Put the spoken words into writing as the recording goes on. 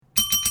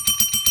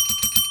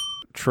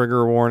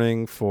trigger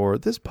warning for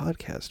this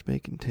podcast may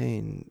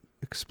contain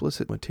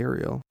explicit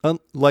material,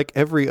 unlike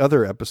every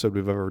other episode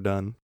we've ever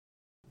done.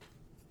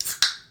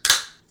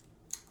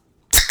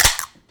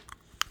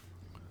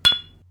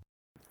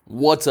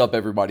 What's up,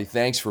 everybody?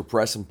 Thanks for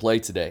pressing play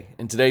today.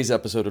 In today's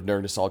episode of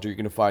Nerd Nostalgia, you're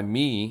going to find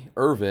me,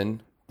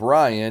 Irvin,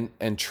 Brian,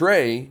 and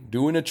Trey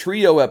doing a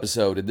trio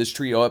episode. In this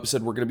trio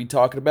episode, we're going to be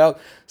talking about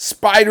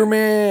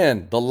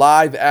Spider-Man, the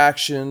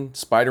live-action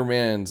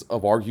Spider-Mans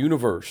of our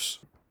universe.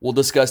 We'll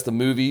discuss the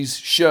movies,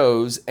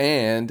 shows,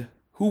 and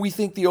who we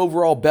think the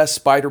overall best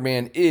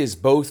Spider-Man is,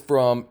 both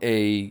from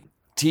a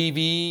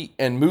TV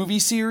and movie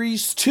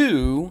series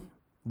to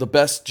the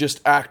best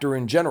just actor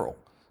in general.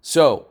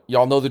 So,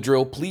 y'all know the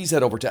drill. Please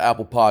head over to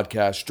Apple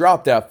Podcasts,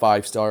 drop that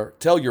 5-star,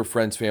 tell your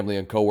friends, family,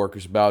 and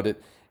coworkers about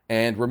it,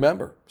 and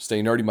remember,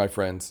 stay nerdy, my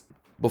friends.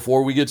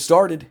 Before we get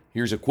started,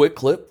 here's a quick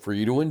clip for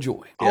you to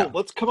enjoy.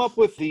 Let's come up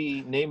with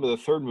the name of the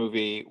third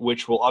movie,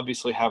 which will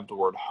obviously have the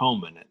word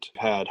home in it.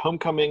 Had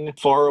Homecoming,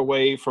 Far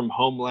Away from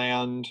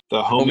Homeland,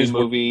 the Homie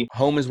movie.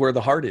 Home is where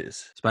the heart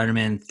is.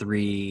 Spider-Man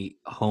 3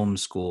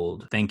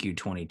 Homeschooled. Thank you,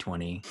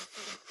 2020.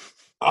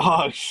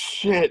 Oh,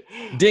 shit.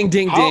 Ding,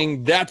 ding,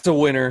 ding. That's a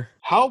winner.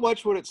 How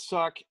much would it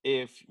suck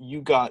if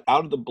you got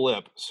out of the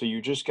blip, so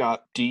you just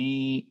got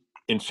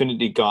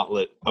Infinity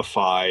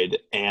Gauntlet-ified,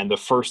 and the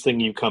first thing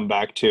you come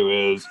back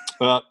to is,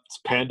 it's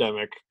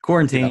pandemic.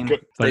 Quarantine. Yeah.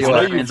 But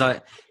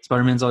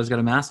Spider-Man's always got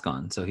a mask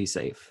on, so he's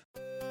safe.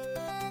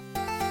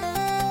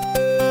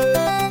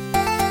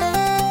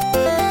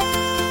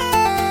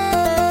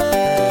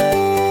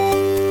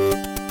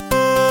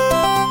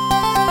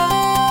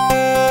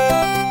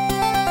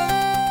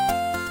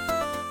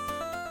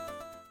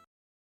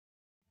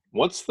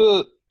 What's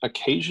the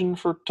occasion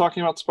for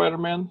talking about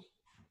Spider-Man?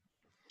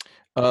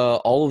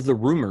 All of the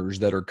rumors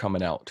that are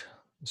coming out.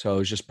 So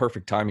it's just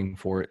perfect timing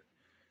for it.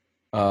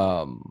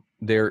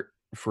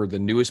 For the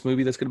newest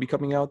movie that's going to be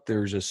coming out,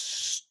 there's a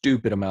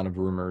stupid amount of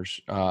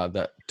rumors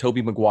that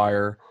Tobey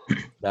Maguire,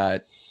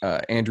 that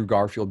Andrew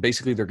Garfield,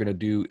 basically they're going to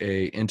do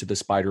a Into the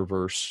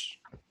Spider-Verse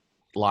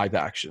live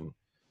action.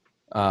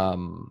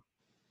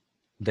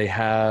 They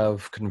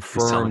have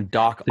confirmed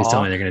Doc Ock. Please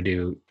tell me they're going to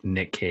do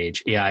Nick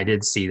Cage. Yeah, I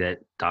did see that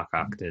Doc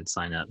Ock did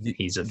sign up.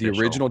 He's official. The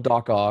original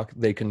Doc Ock,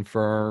 they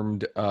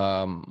confirmed,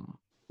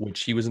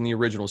 which he was in the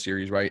original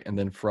series, right? And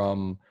then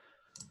from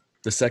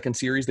the second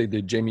series, they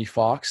did Jamie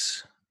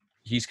Foxx.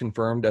 He's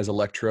confirmed as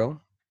Electro.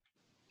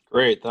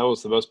 Great. That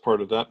was the best part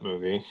of that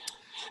movie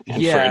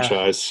and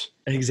franchise.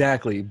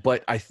 Exactly.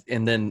 But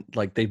then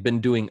they've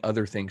been doing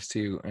other things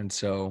too. And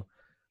so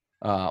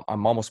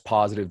I'm almost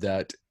positive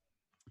that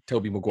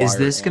Tobey Maguire. Is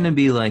this going to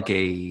be like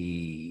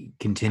a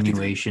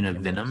continuation of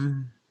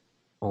Venom?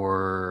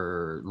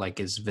 Or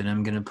is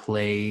Venom going to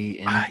play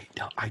in? I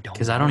don't.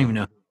 Because I don't even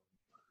know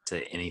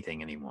to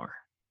anything anymore.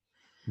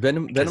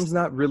 Venom's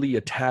not really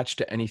attached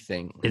to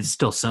anything. It's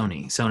still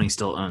Sony. Sony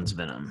still owns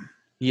Venom.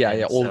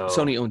 Yeah. Well,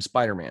 Sony owns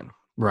Spider-Man.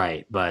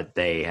 Right, but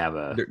they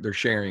have They're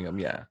sharing them.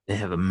 Yeah. They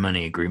have a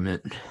money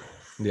agreement.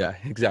 Yeah,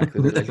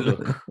 exactly. They're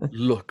like,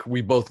 look,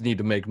 we both need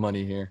to make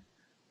money here.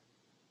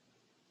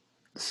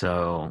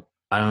 So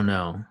I don't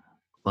know,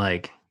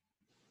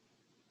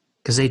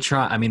 because they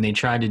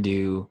tried to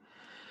do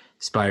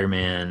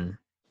Spider-Man,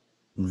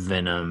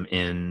 Venom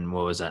in,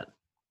 what was that?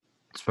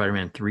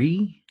 Spider-Man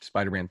 3?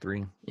 Spider-Man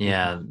 3.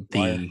 Yeah,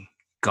 the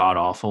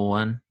god-awful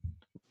one.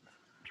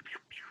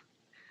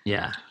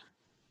 Yeah.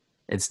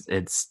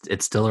 It's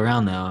still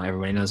around, though.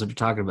 Everybody knows what you're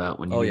talking about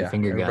when you do the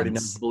finger guns. Everybody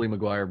knows Bully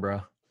Maguire,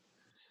 bro.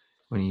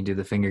 When you do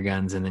the finger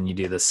guns and then you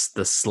do the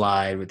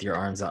slide with your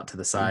arms out to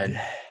the side.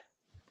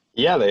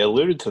 Yeah, they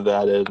alluded to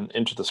that in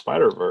Into the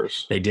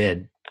Spider-Verse. They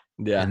did.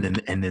 Yeah.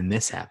 And then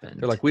this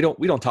happened. They're like, we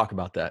don't talk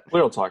about that. We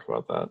don't talk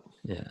about that.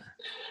 Yeah.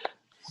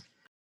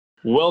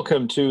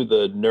 Welcome to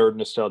the Nerd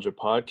Nostalgia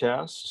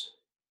Podcast.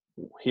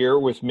 Here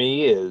with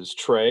me is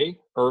Trey,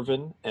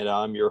 Irvin, and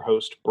I'm your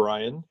host,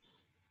 Brian.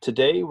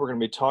 Today we're going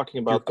to be talking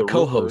about the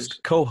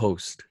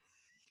co-host.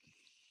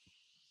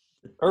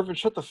 Irvin,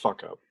 shut the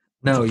fuck up.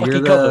 No, you're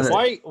the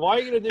why are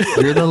you going to do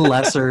that?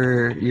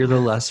 You're the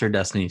lesser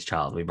Destiny's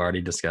Child. We've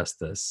already discussed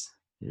this.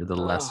 You're the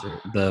lesser,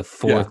 the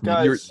fourth.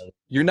 Yeah, guys,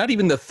 you're not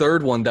even the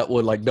third one that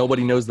would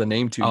nobody knows the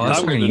name to. Oh,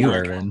 that's for you,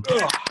 Irvin.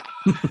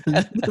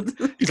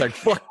 He's like,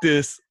 fuck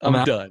this.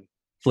 I'm done.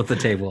 Flip the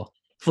table.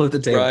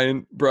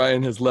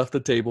 Brian has left the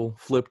table,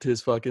 flipped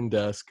his fucking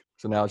desk.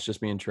 So now it's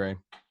just me and Trey.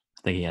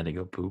 I think he had to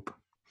go poop.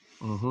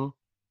 Mm-hmm.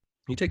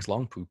 He takes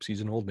long poops.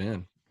 He's an old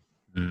man.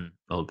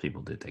 Old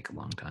people do take a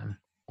long time.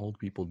 Old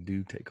people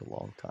do take a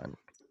long time.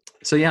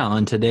 So yeah,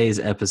 on today's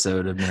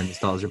episode of Nerd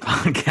Nostalgia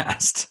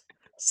Podcast,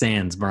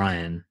 sans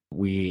Brian,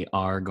 we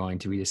are going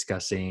to be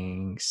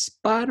discussing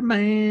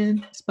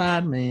Spider-Man.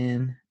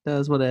 Spider-Man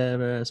does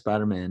whatever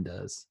Spider-Man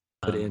does.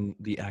 Put in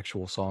the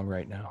actual song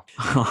right now.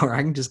 Or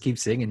I can just keep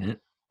singing it.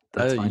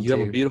 That's fine you too.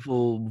 have a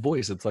beautiful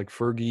voice. It's like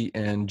Fergie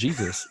and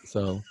Jesus.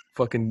 So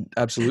fucking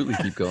absolutely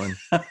keep going.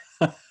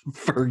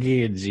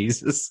 Fergie and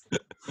Jesus.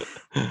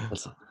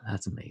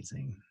 That's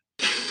amazing.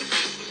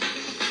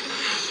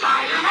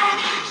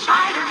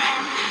 Spider-Man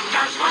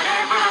does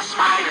whatever a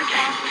spider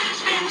can.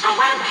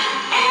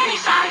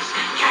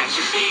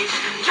 seeds,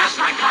 just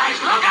like flies.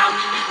 Look out!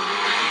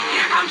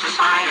 Here comes the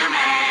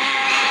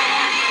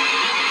Spider-Man.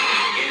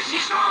 Is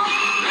he strong?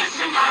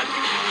 Listen, bud.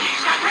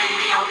 He's got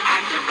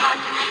radioactive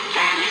blood.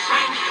 Can he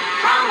swing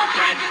from a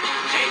thread?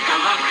 Take a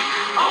look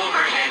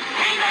overhead.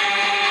 Hey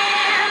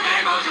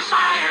there goes the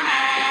Spider-Man.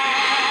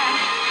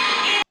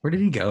 Where did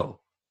he go?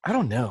 I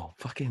don't know.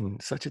 Fucking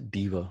such a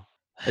diva.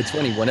 It's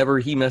funny. Whenever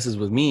he messes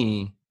with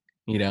me,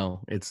 you know,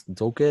 it's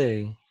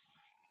okay.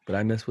 But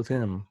I mess with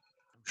him. I'm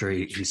sure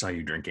he saw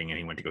you drinking and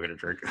he went to go get a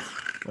drink.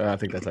 I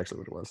think that's actually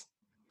what it was.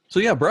 So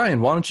yeah,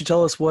 Brian, why don't you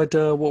tell us what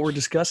we're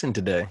discussing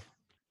today?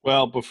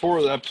 Well,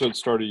 before the episode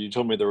started, you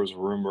told me there was a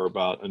rumor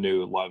about a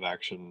new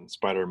live-action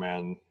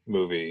Spider-Man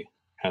movie,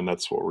 and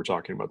that's what we're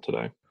talking about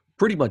today.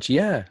 Pretty much,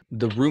 yeah.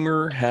 The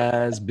rumor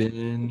has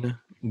been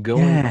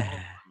going on.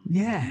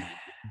 Yeah.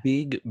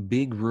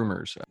 Big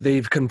rumors.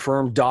 They've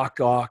confirmed Doc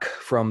Ock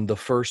from the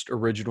first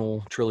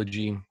original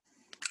trilogy.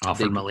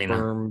 Alfred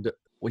Molina.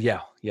 Well,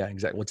 yeah,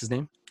 exactly. What's his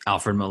name?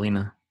 Alfred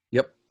Molina.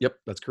 Yep,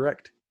 that's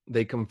correct.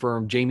 They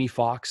confirmed Jamie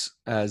Foxx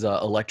as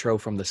Electro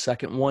from the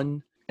second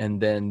one,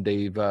 and then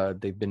they've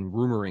been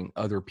rumoring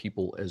other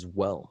people as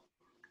well.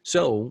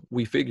 So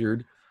we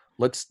figured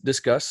let's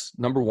discuss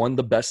number 1,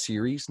 the best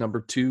series,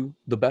 number 2,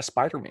 the best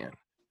Spider-Man.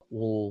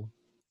 We'll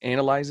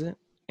analyze it,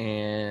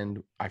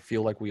 and I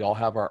feel like we all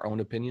have our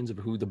own opinions of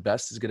who the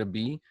best is going to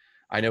be.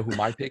 I know who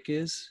my pick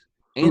is.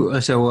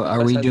 So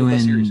are we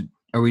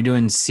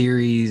doing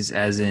series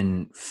as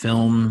in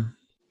film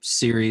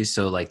series?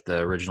 So like the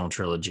original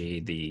trilogy,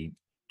 the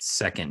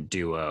second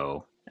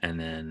duo, and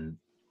then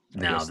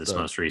now this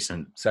most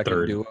recent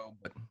second duo,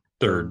 but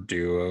third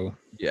duo,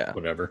 yeah,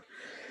 whatever.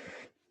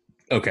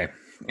 Okay,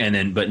 and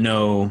then but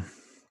no,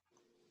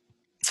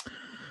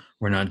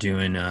 we're not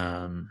doing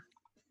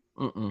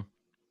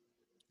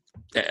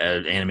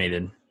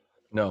animated.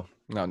 No,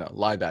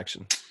 live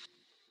action.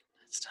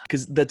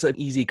 Because that's an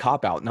easy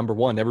cop out. Number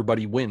 1,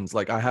 everybody wins.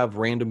 Like, I have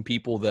random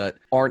people that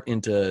aren't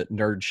into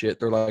nerd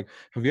shit. They're like,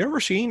 have you ever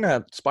seen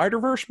that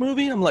Spider-Verse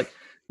movie? I'm like,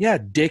 yeah,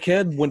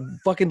 dickhead, when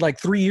fucking like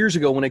 3 years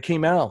ago when it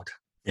came out.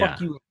 Yeah. Fuck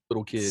you,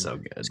 little kid. So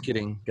good. Just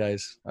kidding,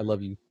 guys. I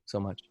love you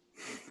so much.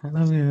 I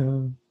love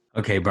you.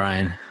 Okay,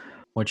 Brian,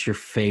 what's your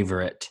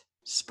favorite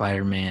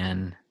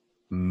Spider-Man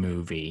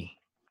movie?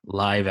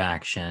 Live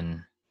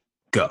action.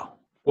 Go.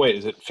 Wait,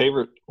 is it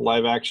favorite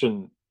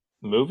live-action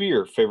movie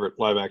or favorite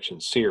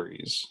live-action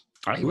series?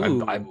 Did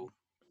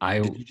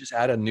you just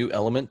add a new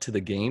element to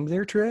the game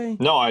there, Trey?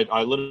 No,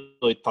 I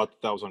literally thought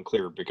that was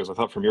unclear because I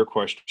thought from your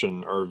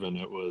question, Irvin,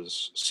 it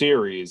was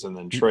series, and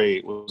then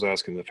Trey was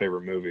asking the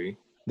favorite movie.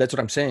 That's what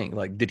I'm saying.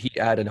 Like, did he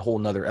add a whole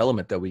nother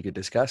element that we could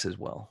discuss as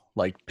well?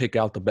 Like, pick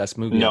out the best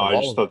movie. No,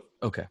 I just thought.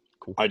 Okay,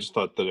 cool. I just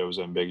thought that it was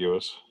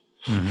ambiguous.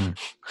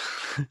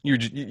 Mm-hmm.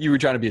 You were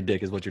trying to be a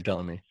dick, is what you're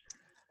telling me.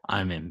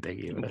 I'm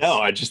ambiguous. No,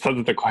 I just thought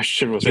that the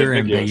question was You're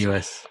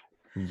ambiguous.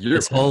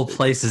 This whole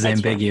place is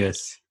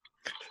ambiguous.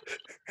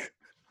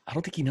 I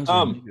don't think he knows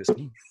what ambiguous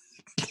means.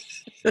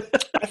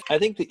 I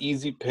think the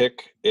easy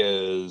pick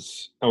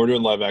is, and we're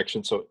doing live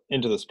action, so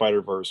Into the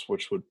Spider-Verse,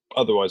 which would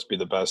otherwise be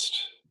the best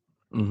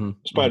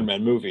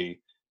Spider-Man movie,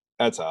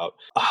 that's out.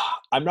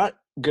 I'm not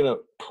going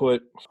to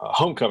put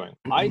Homecoming.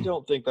 I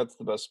don't think that's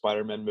the best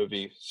Spider-Man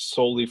movie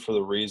solely for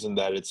the reason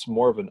that it's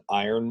more of an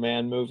Iron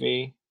Man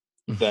movie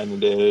than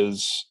it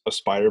is a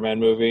Spider-Man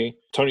movie.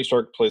 Tony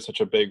Stark plays such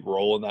a big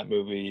role in that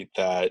movie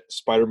that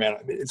Spider-Man,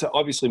 I mean, it's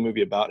obviously a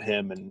movie about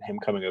him and him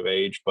coming of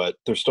age, but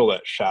there's still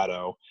that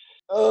shadow.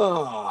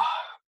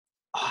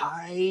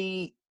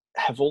 I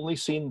have only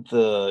seen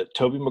the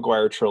Tobey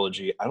Maguire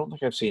trilogy. I don't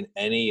think I've seen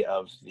any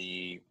of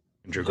the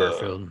Andrew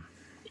Garfield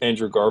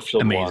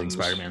Amazing ones.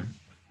 Spider-Man.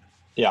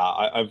 Yeah,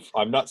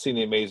 I've not seen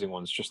the amazing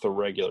ones, just the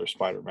regular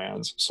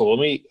Spider-Mans. So let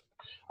me,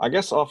 I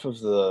guess off of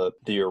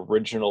the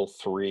original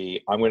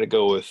 3, I'm going to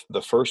go with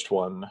the first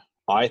one.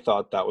 I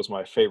thought that was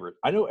my favorite.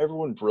 I know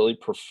everyone really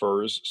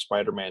prefers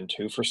Spider-Man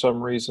 2 for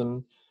some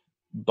reason,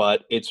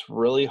 but it's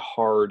really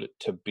hard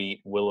to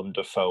beat Willem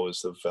Dafoe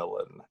as the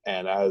villain.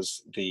 And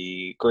as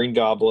the Green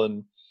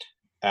Goblin,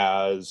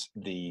 as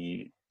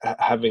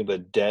having the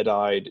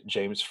dead-eyed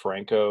James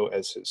Franco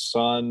as his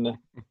son,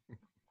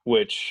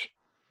 which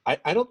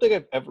I don't think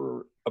I've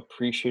ever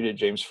appreciated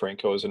James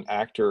Franco as an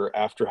actor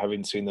after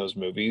having seen those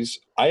movies.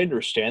 I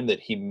understand that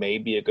he may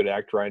be a good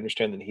actor. I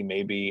understand that he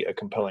may be a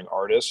compelling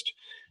artist.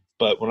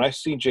 But when I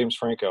see James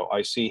Franco,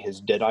 I see his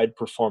dead-eyed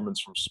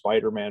performance from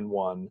Spider-Man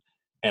 1,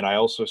 and I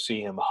also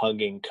see him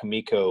hugging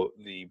Kamiko,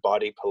 the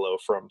body pillow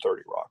from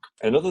 30 Rock.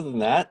 And other than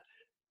that,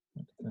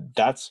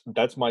 that's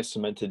my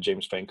cemented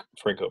James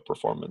Franco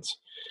performance.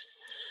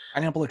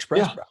 Pineapple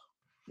Express, Yeah. bro.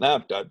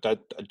 No, I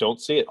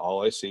don't see it.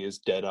 All I see is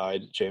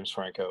dead-eyed James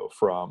Franco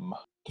from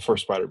the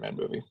first Spider-Man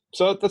movie.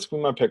 So that's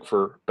going to be my pick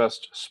for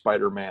best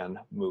Spider-Man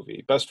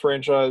movie. Best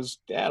franchise,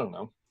 I don't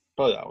know.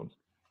 Probably that one.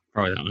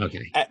 Probably that one.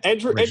 Okay.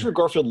 Andrew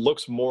Garfield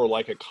looks more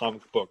like a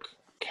comic book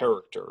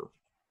character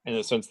in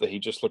the sense that he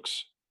just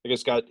looks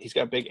like he's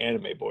got big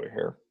anime boy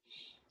hair.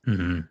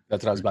 Mm-hmm.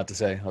 That's what I was about to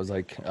say. I was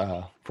like,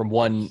 from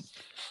one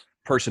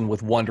person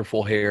with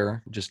wonderful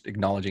hair, just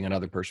acknowledging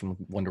another person with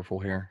wonderful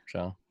hair.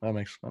 So that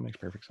makes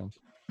perfect sense.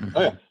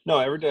 Oh yeah. No,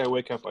 every day I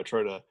wake up, I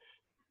try to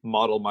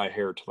model my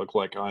hair to look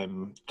like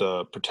I'm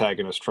the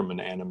protagonist from an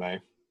anime.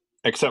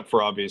 Except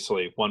for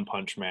obviously One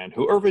Punch Man,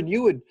 who, Irvin,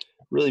 you would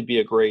really be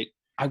a great.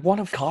 I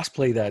want to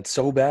cosplay that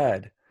so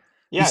bad.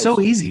 Yeah, It's so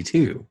easy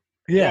too.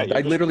 Yeah, you're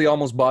I just- literally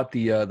almost bought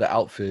the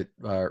outfit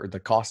or the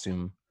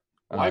costume.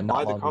 Why not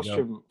buy the long ago.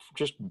 costume?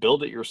 Just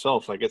build it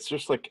yourself. Like it's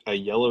just like a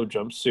yellow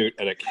jumpsuit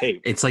and a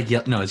cape. It's like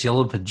it's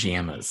yellow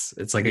pajamas.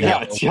 It's like a Yeah,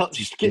 yellow, it's yellow.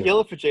 Just get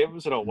yellow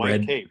pajamas and a white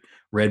Red- cape.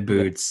 red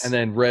boots, And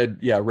then red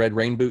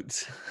rain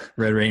boots.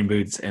 red rain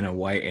boots, and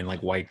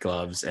white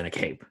gloves and a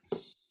cape.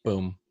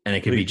 Boom. And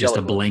it could Leave be just a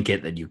yellow.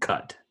 blanket that you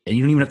cut, and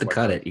you don't even have to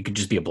cut it. You could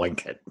just be a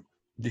blanket.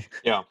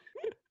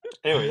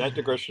 Anyway, that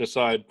digression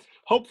aside,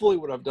 hopefully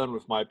what I've done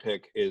with my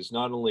pick is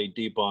not only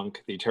debunk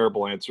the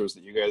terrible answers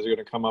that you guys are going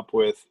to come up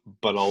with,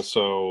 but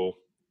also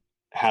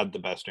had the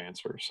best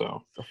answer.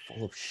 So, So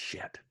full of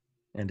shit.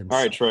 And all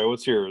right, Trey,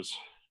 what's yours?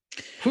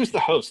 Who's the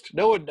host?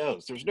 No one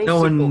knows. There's no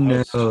No single one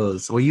host.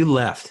 knows. Well, you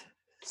left,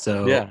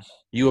 so Yeah.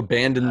 You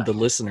abandoned the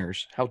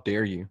listeners. How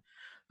dare you?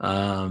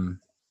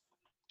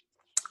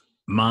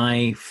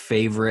 My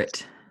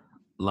favorite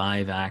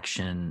live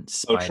action Oh,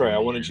 Spider-Man Trey, I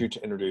wanted you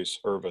to introduce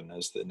Irvin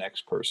as the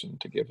next person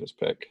to give his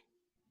pick.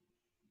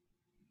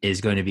 is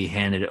going to be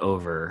handed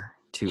over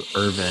to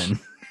Irvin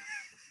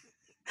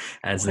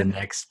as the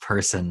next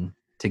person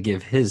to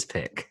give his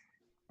pick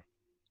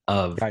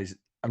of Guys,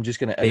 I'm just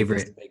gonna edit this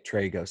Favorite. to make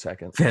Trey go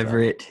second.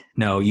 favorite.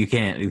 No, you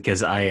can't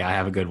because I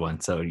have a good one.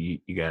 So you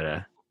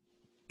gotta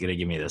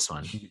give me this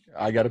one.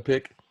 I got to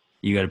pick.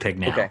 You gotta pick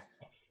now. Okay.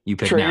 You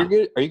pick Trey, now.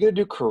 are you gonna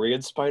do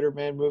Korean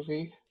Spider-Man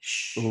movie?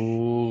 Shh.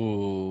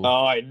 Ooh.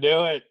 Oh, I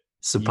knew it.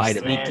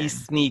 Spider-Man. Sneaky,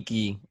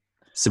 sneaky.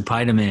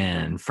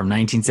 Spider-Man from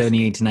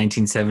 1978 to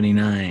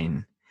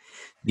 1979.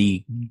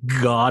 The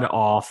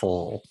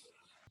god-awful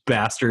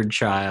bastard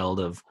child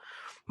of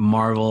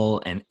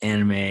Marvel and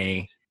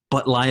anime,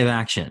 but live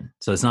action.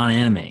 So it's not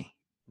anime.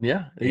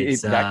 Yeah,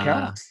 It's, that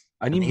counts.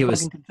 I I didn't think even it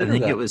was. fucking I consider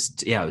think that. it was.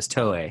 Yeah, it was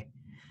Toei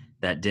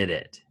that did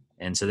it,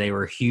 and so they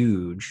were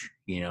huge,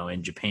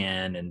 in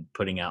Japan and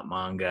putting out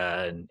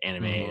manga and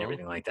anime and Mhm.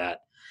 everything like that.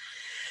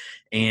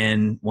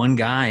 And one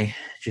guy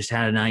just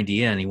had an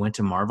idea, and he went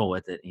to Marvel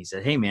with it. And he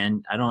said, "Hey,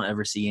 man, I don't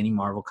ever see any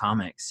Marvel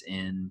comics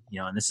in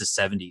and this is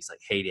 '70s, like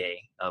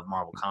heyday of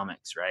Marvel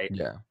comics, right?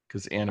 Yeah,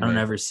 because I anime. don't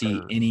ever see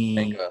or any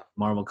manga.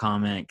 Marvel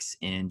comics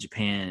in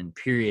Japan,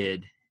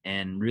 period."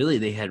 And really,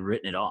 they had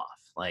written it off.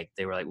 Like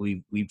they were like,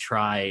 "We've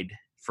tried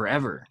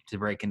forever to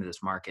break into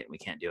this market, and we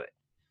can't do it."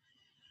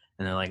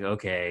 And they're like,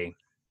 "Okay."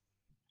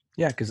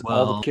 Yeah, because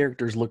all Well- the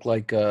characters look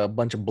like a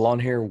bunch of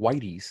blonde hair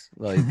whiteys.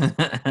 Like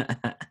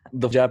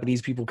the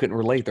Japanese people couldn't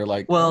relate. They're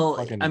like, Well,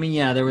 fucking I mean,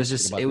 yeah, there was shit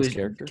just about it this was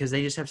character. because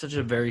they just have such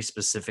a very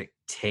specific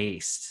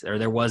taste, or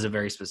there was a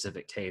very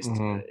specific taste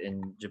Mhm.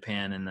 in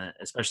Japan,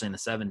 especially in the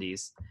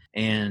 '70s.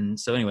 And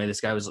so, anyway,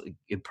 this guy was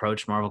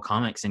approached Marvel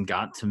Comics and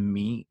got to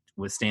meet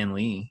with Stan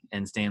Lee,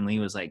 and Stan Lee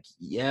was like,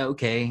 "Yeah,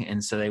 okay."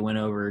 And so they went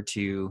over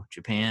to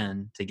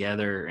Japan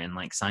together and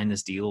signed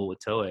this deal with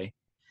Toei.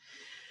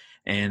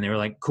 And they were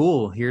like,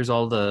 "Cool, here's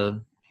all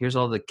the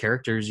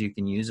characters, you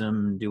can use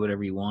them and do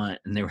whatever you want."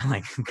 And they were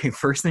like, "Okay,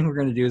 first thing we're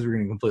going to do is we're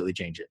going to completely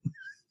change it.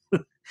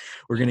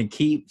 We're going to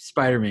keep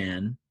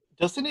Spider-Man."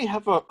 Doesn't he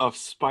have a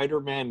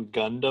Spider-Man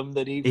Gundam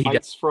that he He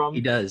fights from?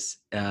 He does.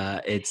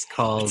 It's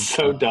called It's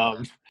so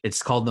dumb.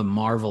 It's called the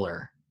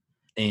Marveler.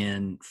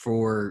 And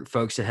for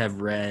folks that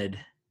have read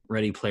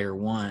Ready Player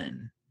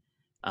One,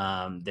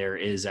 there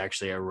is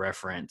actually a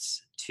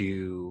reference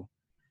to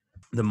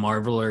the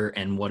Marveler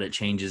and what it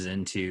changes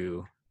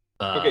into.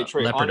 Okay,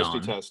 Trey, Leopardon. honesty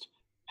test.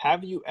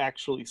 Have you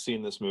actually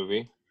seen this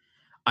movie?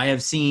 I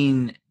have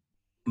seen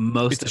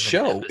most. It's a of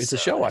show. an It's a episode.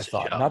 show, I It's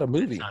thought, show. not a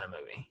movie. It's not a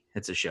movie.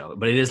 It's a show,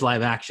 but it is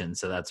live action,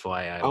 so that's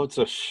why I. Oh, it's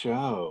a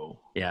show.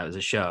 Yeah, it was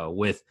a show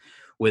with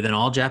an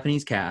all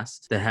Japanese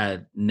cast that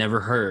had never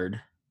heard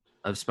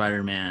of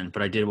Spider-Man,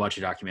 but I did watch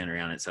a documentary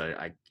on it, so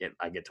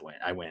I get to win.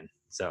 I win.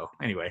 So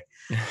anyway,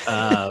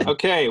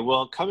 Okay,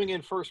 well, coming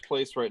in first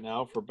place right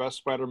now for best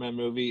Spider-Man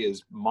movie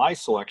is my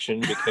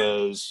selection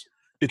because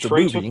It's a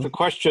Trey movie. took the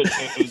question.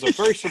 It was a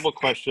very simple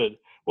question.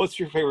 What's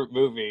your favorite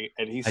movie?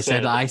 And he I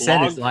said,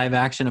 said it's live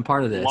action, a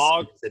part of this.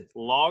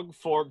 long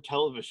form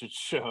television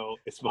show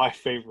is my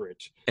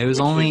favorite. It was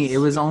which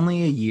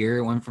only is- a year.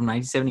 It went from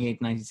 1978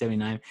 to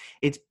 1979.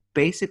 It's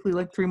basically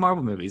like 3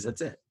 Marvel movies.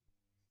 That's it.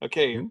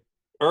 Okay, Hmm?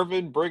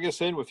 Irvin, bring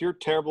us in with your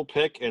terrible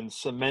pick and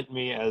cement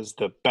me as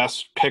the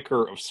best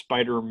picker of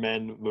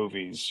Spider-Man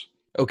movies.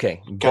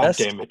 Okay. God best-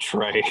 damn it,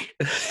 Trey.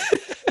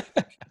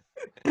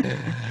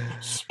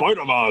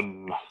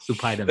 Spider-Man.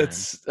 Spider-Man.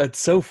 That's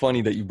so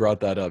funny that you brought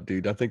that up,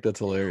 dude. I think that's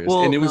hilarious.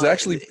 Well, and it was no,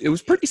 actually it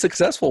was pretty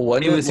successful,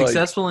 wasn't it? It was Like,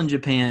 successful in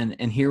Japan,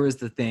 and here was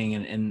the thing,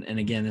 and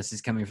again, this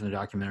is coming from the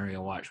documentary I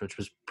watched, which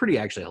was pretty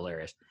actually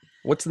hilarious.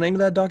 What's the name of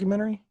that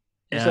documentary?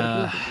 Is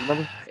that good? Do you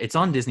remember? It's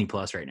on Disney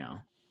Plus right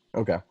now,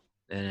 Okay.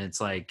 and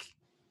it's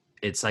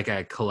like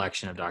a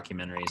collection of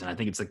documentaries, and I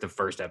think it's like the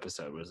first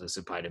episode was the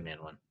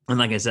Spider-Man one. And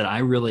like I said, I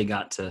really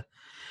got to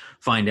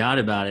find out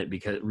about it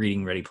because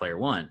reading Ready Player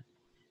One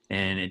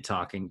and it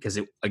talking, because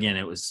it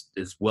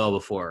was well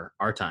before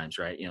our times,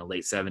 right?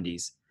 Late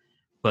 70s.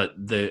 But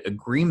the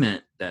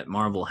agreement that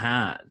Marvel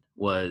had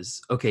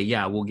was, okay,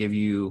 yeah, we'll give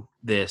you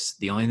this.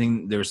 The only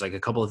thing, there's like a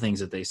couple of things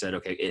that they said,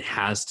 okay, it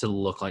has to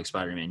look like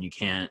Spider-Man. You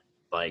can't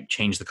like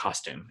change the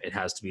costume. It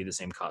has to be the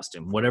same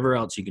costume. Whatever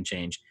else you can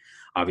change.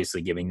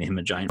 Obviously, giving him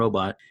a giant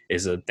robot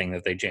is a thing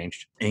that they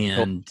changed.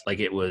 And like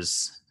it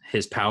was,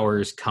 his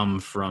powers come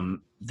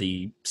from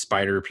the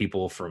spider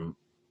people from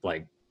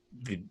like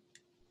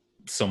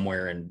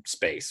somewhere in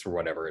space or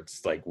whatever.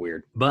 It's like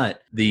weird.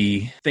 But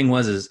the thing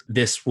is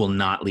this will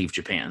not leave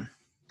Japan.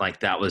 Like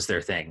that was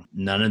their thing.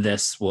 None of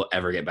this will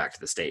ever get back to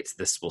the States.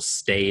 This will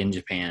stay in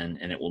Japan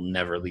and it will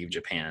never leave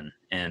Japan.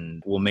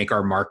 And we'll make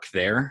our mark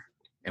there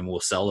and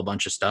we'll sell a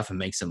bunch of stuff and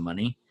make some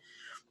money.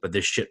 But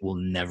this shit will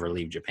never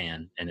leave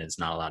Japan and it's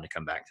not allowed to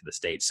come back to the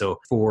States. So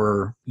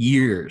for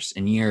years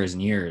and years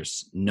and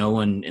years, no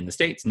one in the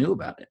States knew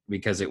about it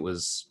because it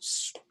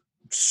was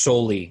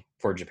solely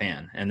for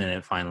Japan. And then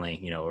it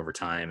finally, over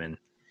time and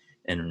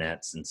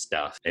internets and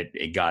stuff,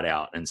 it got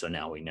out. And so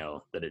now we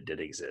know that it did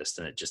exist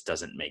and it just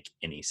doesn't make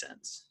any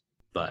sense.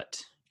 But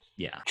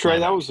yeah. Trey,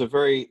 that was a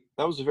very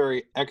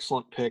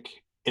excellent pick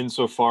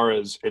insofar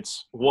as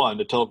it's one,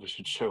 a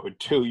television show, and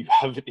two, you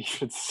haven't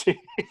even seen.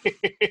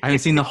 I haven't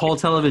seen the whole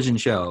television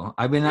show.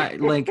 Have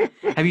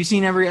you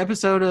seen every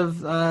episode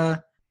of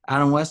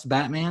Adam West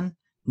Batman?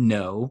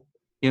 No,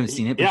 you haven't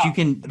seen it, but you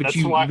can. But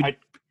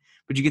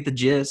you get the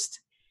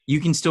gist.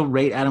 You can still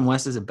rate Adam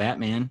West as a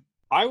Batman.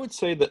 I would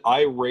say that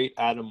I rate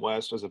Adam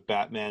West as a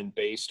Batman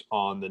based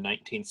on the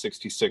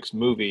 1966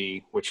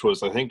 movie, which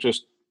was, I think,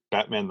 just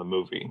Batman the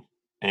movie.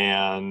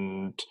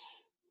 And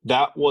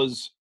that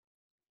was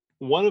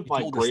one of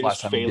my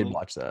greatest failings. You did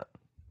watch that.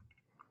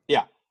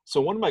 Yeah.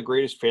 So one of my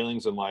greatest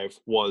failings in life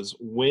was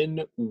when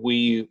I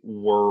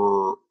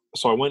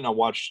went and I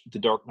watched The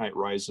Dark Knight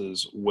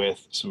Rises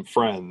with some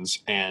friends,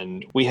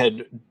 and we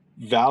had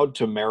vowed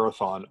to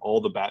marathon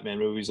all the Batman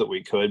movies that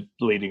we could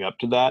leading up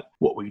to that.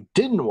 What we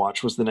didn't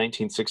watch was the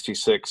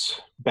 1966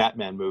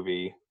 Batman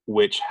movie,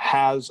 which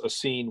has a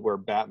scene where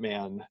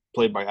Batman,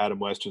 played by Adam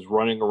West, is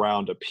running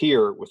around a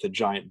pier with a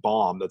giant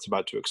bomb that's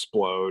about to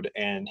explode,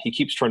 and he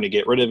keeps trying to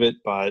get rid of it,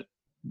 but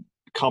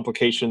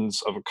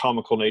complications of a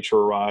comical nature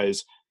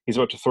arise. He's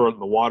about to throw it in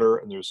the water,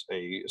 and there's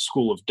a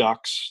school of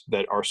ducks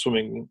that are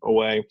swimming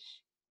away.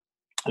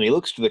 And he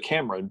looks to the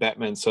camera, and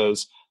Batman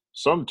says,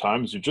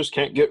 "Sometimes you just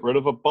can't get rid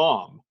of a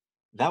bomb."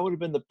 That would have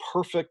been the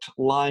perfect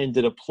line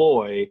to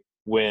deploy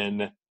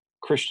when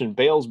Christian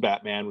Bale's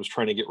Batman was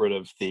trying to get rid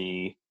of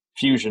the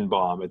fusion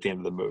bomb at the end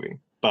of the movie.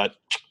 But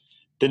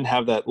didn't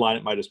have that line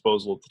at my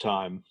disposal at the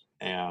time,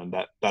 and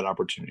that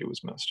opportunity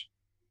was missed.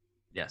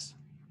 Yes,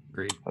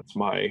 agreed. That's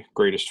my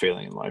greatest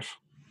failing in life.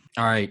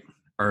 All right,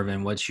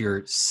 Irvin, what's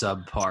your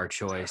subpar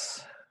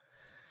choice?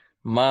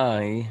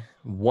 My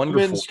Come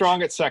wonderful in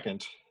strong at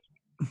second.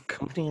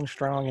 Coming in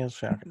strong as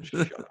second.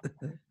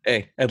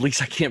 Hey, at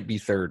least I can't be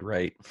third,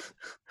 right?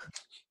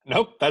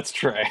 Nope, that's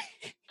Trey.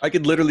 I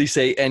could literally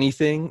say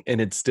anything,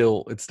 and it's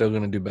still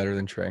going to do better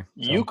than Trey.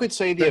 So. You could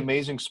say The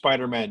Amazing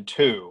Spider-Man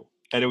 2,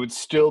 and it would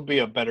still be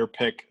a better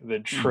pick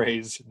than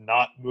Trey's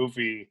not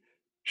movie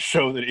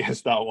show that he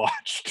has not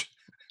watched.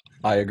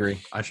 I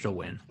agree. I still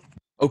win.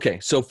 Okay,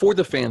 so for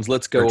the fans,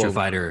 let's go. Virtua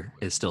Fighter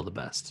is still the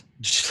best.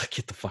 Just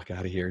get the fuck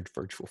out of here,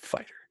 Virtua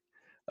Fighter.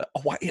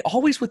 Why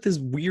always with this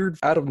weird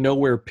out of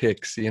nowhere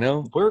picks, you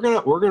know? We're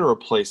gonna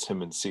replace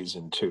him in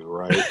season 2,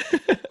 right?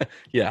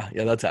 yeah,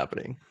 that's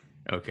happening.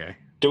 Okay.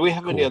 Do we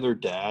have any other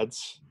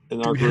dads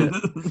in our group?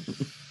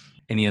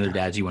 Any other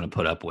dads you want to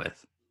put up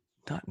with?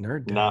 Not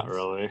nerd dads. Not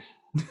really.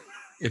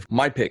 If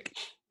my pick.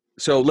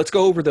 So let's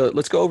go over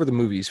the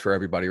movies for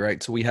everybody,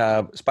 right? So we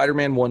have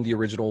Spider-Man 1, the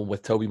original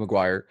with Tobey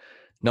Maguire,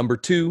 number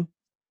 2,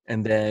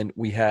 and then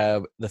we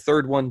have the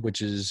third one,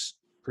 which is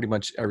pretty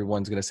much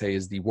everyone's going to say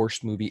is the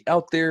worst movie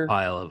out there.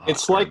 Pile of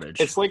It's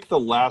like the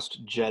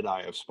Last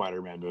Jedi of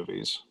Spider-Man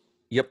movies.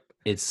 Yep.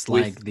 It's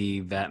like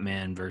the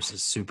Batman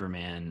versus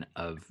Superman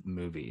of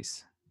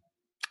movies.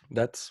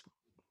 That's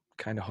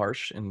kind of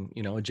harsh and,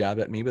 a jab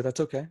at me, but that's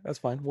okay. That's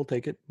fine. We'll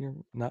take it. You're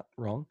not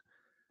wrong.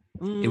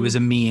 It was a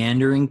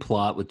meandering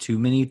plot with too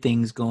many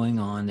things going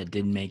on that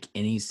didn't make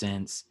any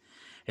sense.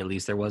 At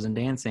least there wasn't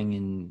dancing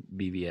in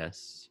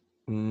BVS.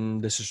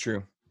 This is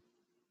true.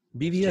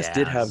 BVS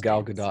did have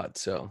Gal Gadot,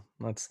 so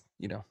let's,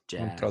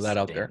 throw that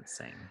out there.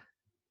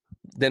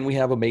 Then we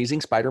have Amazing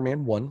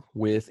Spider-Man 1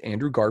 with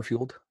Andrew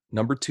Garfield.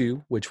 Number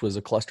 2, which was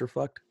a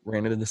clusterfuck,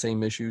 ran into the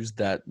same issues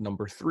that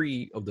number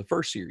 3 of the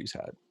first series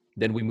had.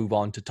 Then we move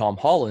on to Tom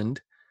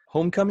Holland,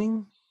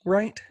 Homecoming,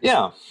 right?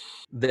 Yeah.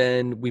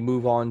 Then we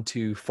move on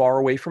to Far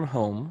Away From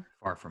Home.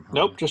 Far From Home.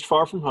 Nope, just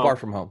Far From Home. Far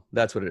From Home.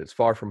 That's what it is.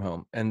 Far From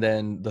Home. And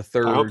then the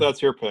third. I hope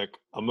that's your pick.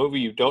 A movie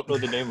you don't know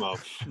the name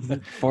of.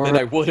 Then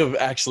I would have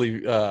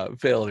actually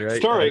failed, right?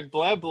 Starring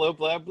Blab Blow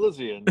Blab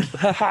Blizian.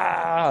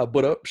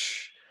 But up.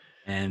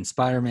 And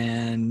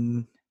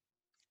Spider-Man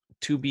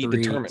to be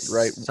 3, determined,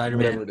 right?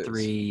 Spider-Man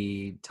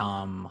 3,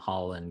 Tom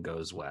Holland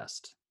Goes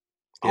West.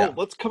 Yeah.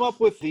 let's come up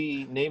with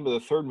the name of the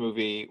third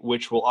movie,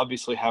 which will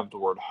obviously have the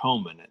word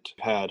home in it.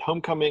 It had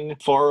Homecoming,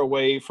 Far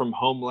Away from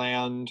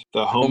Homeland,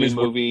 the Home Homie is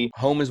movie.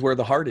 Home is where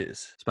the heart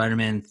is.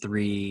 Spider-Man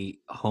 3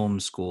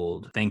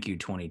 Homeschooled. Thank you,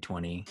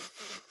 2020.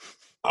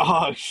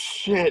 Oh,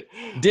 shit.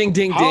 Ding,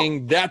 ding, How-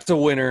 ding. That's a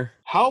winner.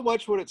 How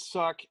much would it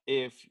suck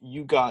if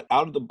you got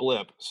out of the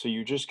blip, so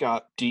you just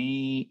got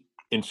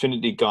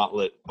Infinity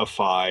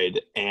Gauntlet-ified,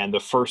 and the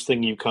first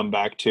thing you come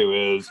back to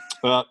is,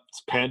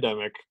 it's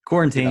pandemic.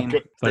 Quarantine. Yeah.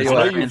 But I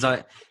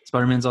know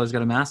Spider-Man's always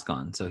got a mask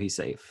on, so he's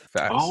safe.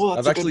 Facts. Oh,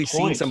 that's I've a good actually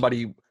seen point.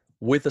 somebody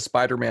with a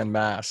Spider-Man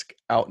mask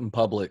out in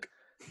public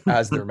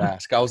as their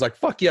mask. I was like,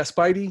 fuck yeah,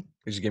 Spidey.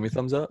 He just gave me a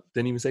thumbs up.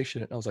 Didn't even say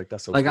shit. I was like,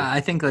 that's so Like cool. I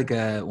think like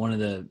one of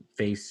the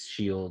face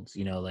shields,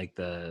 you know, like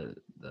the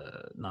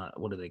not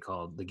what are they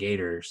called? The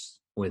gaiters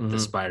with the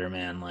Mhm.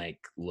 Spider-Man like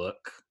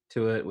look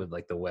to it with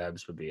like the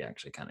webs would be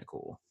actually kind of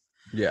cool.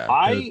 Yeah.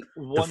 I The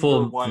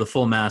wonder why. the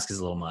full mask is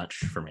a little much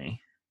for me.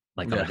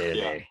 Like on Yeah. a day to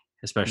Yeah. day,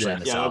 especially Yeah. in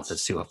the Yeah, South. that's-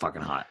 It's too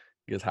fucking hot.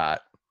 It's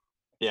hot.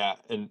 Yeah,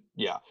 and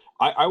yeah,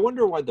 I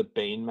wonder why the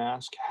Bane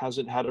mask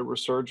hasn't had a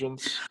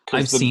resurgence. 'Cause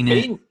I've the seen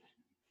it. Bane-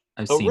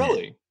 I've Oh, seen it.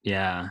 really?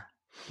 Yeah.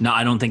 No,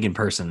 I don't think in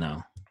person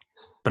though.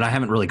 But I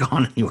haven't really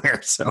gone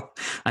anywhere, so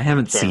I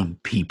haven't Fair. seen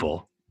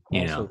people.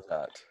 You Also know,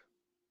 that.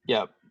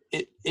 Yeah,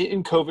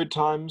 in COVID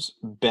times,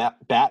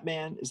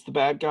 Batman is the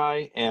bad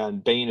guy,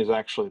 and Bane is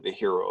actually the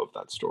hero of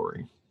that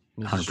story.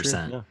 This is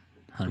 100%. true,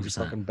 Yeah. 100%. He's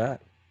a fucking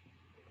bat.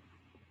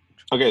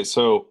 Okay,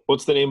 so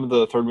what's the name of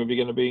the third movie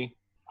going to be?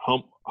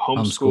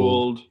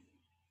 Homeschooled.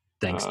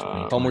 Thanks. Uh,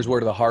 2020. Homer's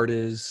where the heart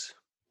is.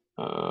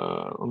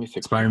 Let me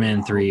think.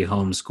 Spider-Man 3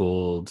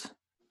 Homeschooled,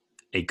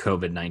 a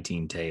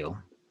COVID-19 tale.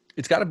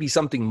 It's got to be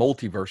something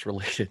multiverse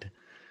related.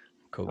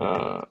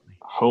 COVID.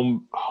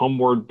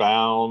 Homeward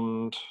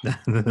Bound. Yeah.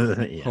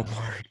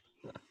 Homeward.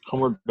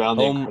 Homeward Bound.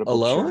 The Home Incredible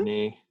Alone?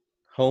 Journey.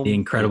 Home. The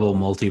incredible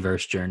Alone.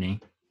 multiverse journey.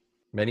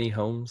 Many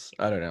homes.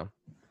 I don't know.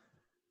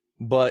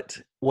 But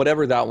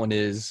whatever that one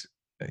is,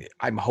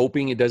 I'm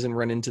hoping it doesn't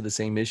run into the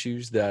same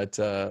issues that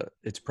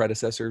its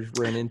predecessors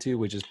ran into,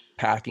 which is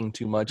packing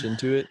too much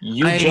into it.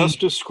 You I- just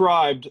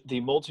described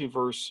the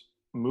multiverse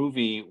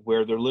movie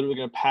where they're literally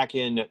going to pack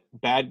in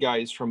bad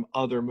guys from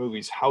other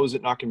movies. How is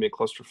it not going to be a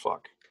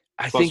clusterfuck?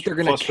 I think they're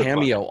going to Clusterfuck.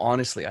 cameo.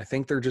 Honestly, I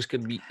think they're just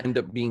going to end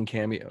up being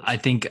cameos. I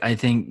think,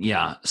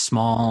 yeah,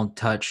 small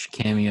touch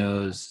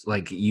cameos.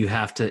 Like you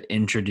have to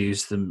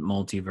introduce the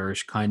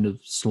multiverse kind of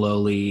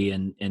slowly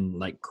and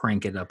like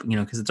crank it up, you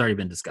know, because it's already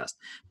been discussed,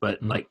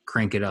 but Mhm. like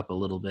crank it up a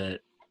little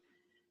bit,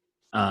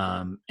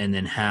 and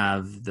then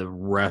have the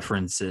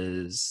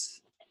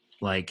references.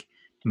 Like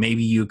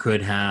maybe you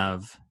could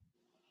have,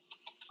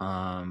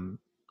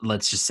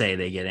 let's just say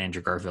they get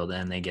Andrew Garfield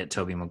and they get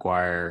Tobey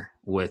Maguire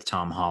with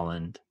Tom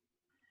Holland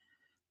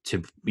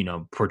to, you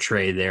know,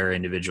 portray their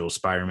individual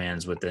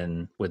Spider-Mans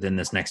within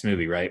this next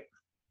movie, right?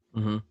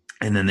 Mm-hmm.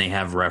 And then they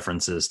have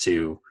references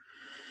to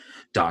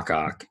Doc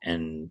Ock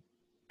and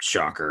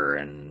Shocker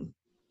and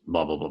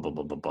blah blah blah blah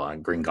blah blah blah,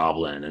 and Green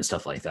Goblin and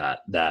stuff like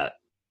that. That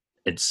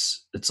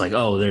it's like,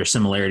 oh, there's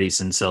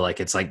similarities, and so like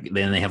it's like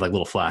then they have like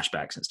little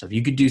flashbacks and stuff.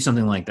 You could do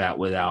something like that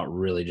without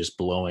really just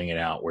blowing it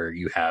out, where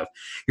you're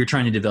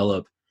trying to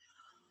develop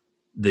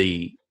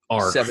the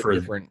arc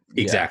for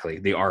exactly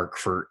the arc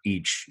for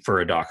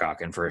a Doc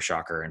Ock and for a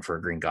Shocker and for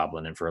a Green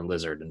Goblin and for a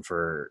Lizard and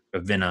for a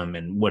Venom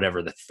and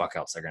whatever the fuck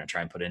else they're going to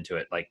try and put into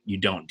it. Like you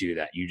don't do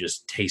that. You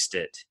just taste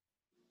it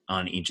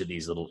on each of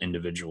these little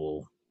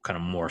individual kind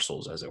of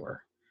morsels, as it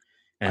were.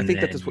 And I think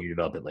then that's what you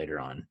develop it later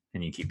on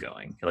and you keep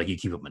going. Like you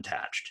keep them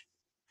attached.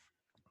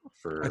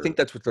 I think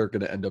that's what they're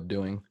going to end up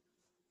doing.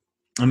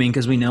 I mean,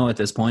 because we know at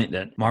this point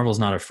that Marvel's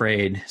not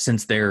afraid,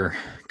 since they're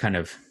kind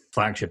of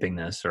flagshipping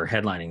this or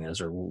headlining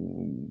this or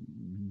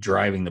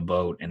driving the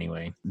boat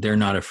anyway, they're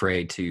not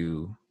afraid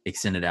to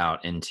extend it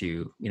out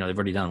into, you know, they've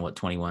already done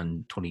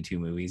 21, 22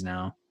 movies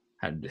now,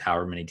 had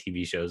however many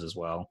TV shows as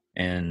well.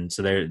 And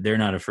so they're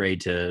not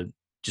afraid to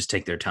just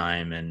take their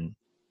time and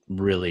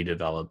really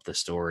develop the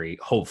story.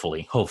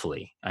 Hopefully.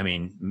 I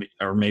mean,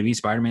 or maybe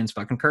Spider-Man's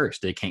fucking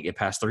cursed. They can't get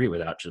past 3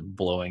 without just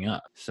blowing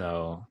up.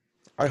 So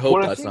I hope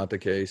What I that's think- not the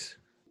case.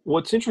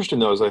 What's interesting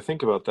though is I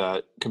think about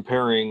that,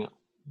 comparing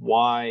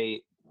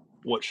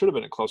what should have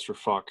been a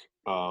clusterfuck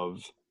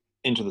of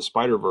Into the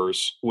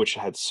Spider-Verse, which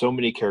had so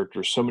many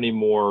characters, so many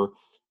more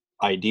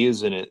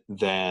ideas in it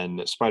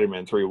than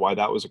Spider-Man 3, why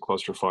that was a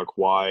clusterfuck,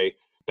 why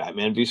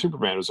Batman v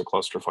Superman was a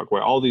clusterfuck,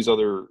 why all these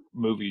other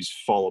movies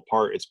fall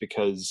apart. It's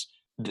because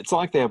it's not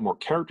like they have more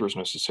characters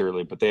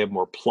necessarily, but they have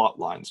more plot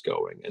lines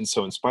going. And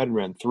so in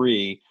Spider-Man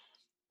 3,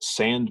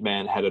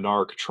 Sandman had an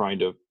arc trying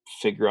to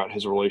figure out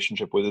his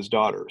relationship with his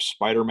daughter.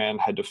 Spider-Man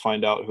had to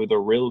find out who the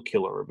real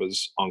killer of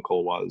his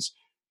uncle was.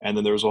 And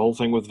then there was a whole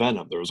thing with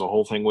Venom. There was a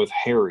whole thing with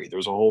Harry. There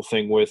was a whole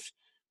thing with,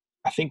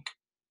 I think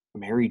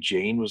Mary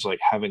Jane was like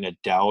having a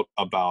doubt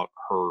about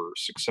her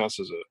success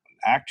as an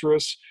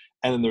actress.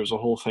 And then there was a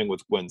whole thing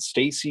with Gwen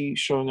Stacy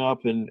showing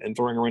up and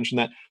throwing a wrench in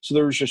that. So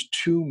there was just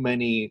too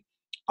many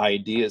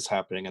ideas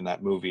happening in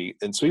that movie.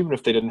 And so even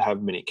if they didn't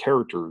have many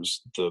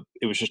characters,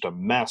 it was just a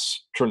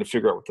mess trying to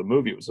figure out what the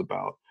movie was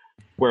about.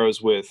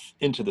 Whereas with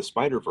Into the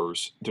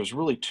Spider-Verse, there's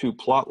really two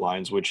plot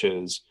lines, which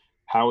is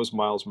how is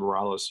Miles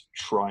Morales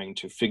trying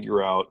to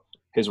figure out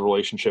his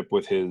relationship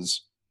with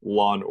his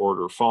law and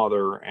order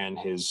father and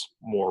his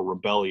more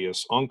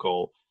rebellious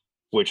uncle,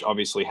 which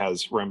obviously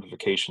has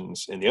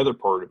ramifications in the other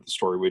part of the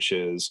story, which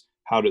is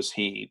how does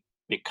he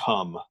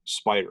become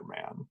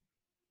Spider-Man,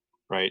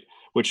 right?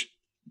 Which,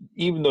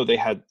 even though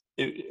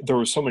there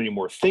were so many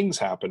more things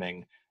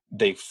happening,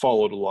 they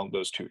followed along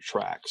those two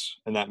tracks,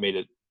 and that made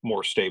it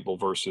more stable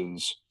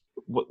versus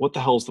what the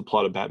hell is the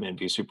plot of Batman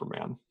v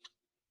Superman?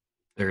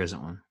 There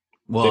isn't one.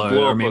 They Well,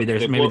 blow or up maybe a-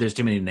 there's they maybe blow- there's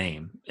too many to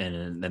name,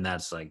 and then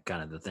that's like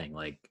kind of the thing.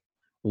 Like,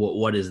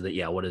 what is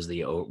the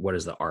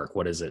arc?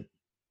 What is it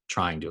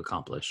trying to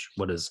accomplish?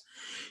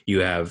 You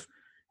have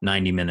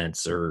 90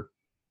 minutes or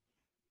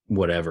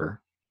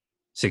whatever,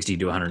 60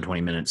 to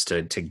 120 minutes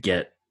to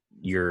get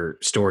your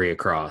story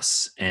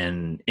across,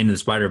 and Into the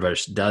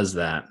Spider-Verse does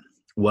that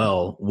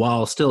well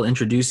while still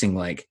introducing,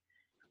 like,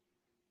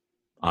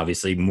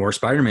 obviously more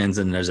Spider-Mans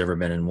than there's ever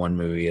been in one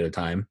movie at a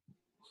time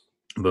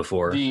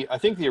before. I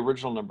think the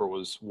original number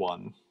was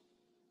 1.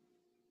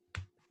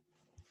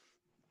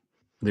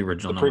 The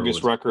original The number previous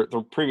was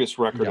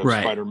record of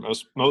Right.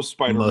 most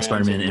Spider-Man. most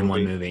Spider-Man in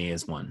one movie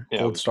is one. Yeah,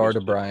 Gold was- star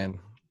to Brian.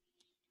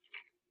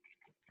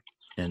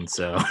 And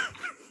so,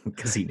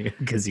 because he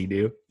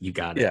knew, you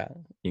got it. Yeah.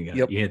 You got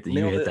Yep. it. You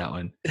Nailed hit it. that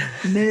one.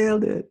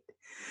 Nailed it.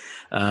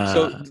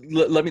 So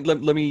let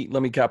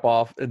me cap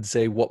off and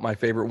say what my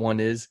favorite one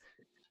is.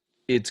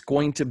 It's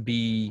going to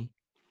be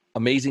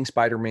Amazing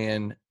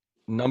Spider-Man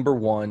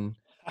 #1.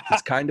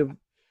 It's kind of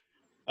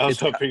I was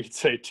it's- hoping you'd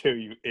say 2,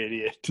 you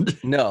idiot.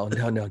 no.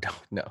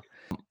 now,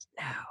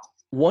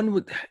 One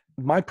with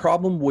my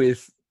problem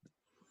with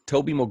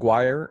Tobey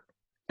Maguire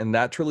and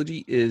that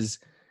trilogy is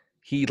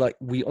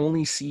we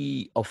only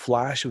see a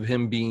flash of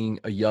him being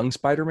a young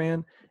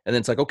Spider-Man, and then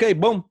it's like, okay,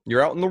 boom,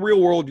 you're out in the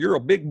real world, you're a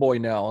big boy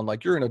now, and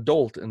like you're an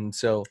adult, and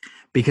so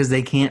because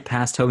they can't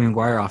pass Tobey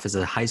Maguire off as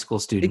a high school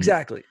student.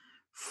 exactly,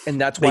 and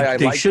that's why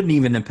they shouldn't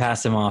even have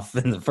passed him off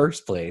in the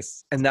first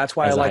place. and that's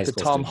why I as a high like the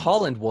school Tom student.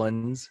 Holland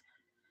ones,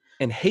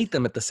 and hate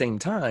them at the same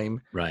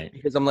time. Right.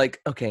 Because I'm like,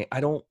 okay, I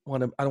don't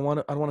want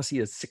to see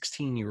a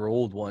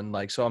 16-year-old one.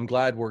 Like, so I'm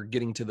glad we're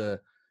getting to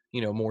the,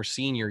 more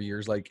senior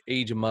years, like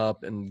age them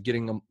up and get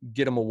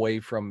them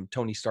away from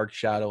Tony Stark's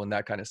shadow and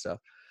that kind of stuff.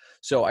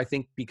 So I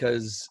think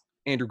because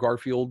Andrew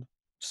Garfield,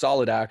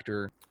 solid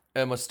actor.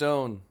 Emma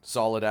Stone,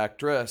 solid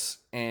actress,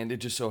 and it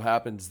just so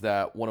happens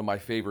that one of my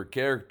favorite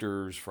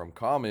characters from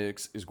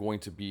comics is going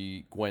to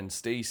be Gwen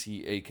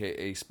Stacy,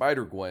 aka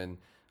Spider-Gwen,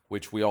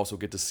 which we also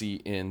get to see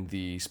in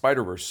the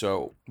Spider-Verse.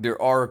 So there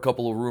are a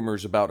couple of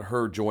rumors about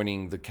her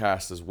joining the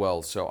cast as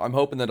well. So I'm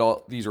hoping that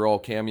these are all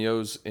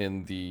cameos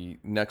in the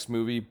next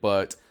movie,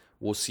 but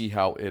we'll see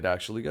how it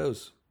actually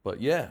goes. But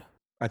yeah.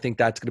 I think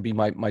that's going to be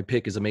my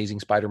pick is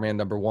Amazing Spider-Man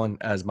 #1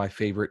 as my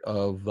favorite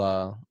of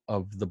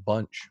the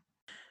bunch.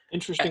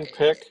 Interesting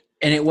pick.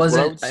 And it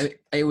wasn't.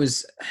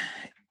 Rhodes?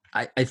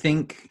 I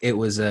think it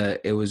was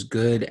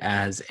good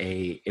as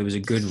it was a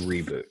good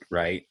reboot,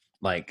 right?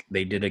 Like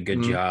they did a good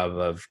Mhm. job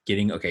of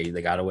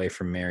they got away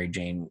from Mary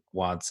Jane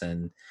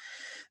Watson.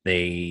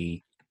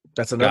 They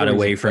That's got another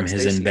away reason from Gwen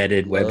his Stacy.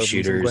 embedded web Love me some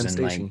shooters Gwen and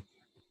Stacy.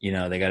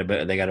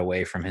 they got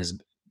away from his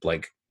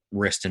like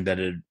wrist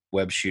embedded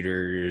web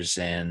shooters,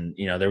 and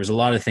there was a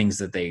lot of things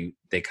that they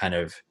kind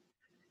of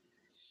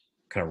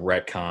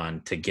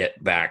retcon to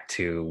get back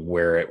to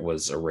where it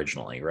was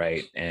originally,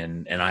 right?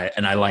 And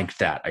I liked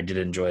that. I did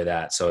enjoy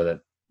that, so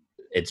that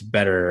it's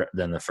better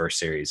than the first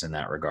series in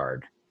that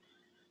regard.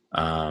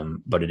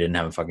 But it didn't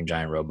have a fucking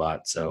giant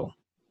robot, so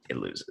it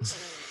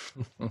loses.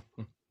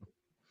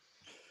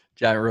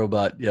 Giant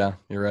robot. Yeah,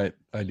 you're right.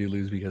 I do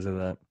lose because of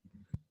that.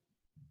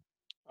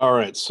 All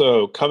right,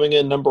 so coming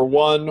in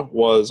 #1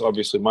 was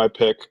obviously my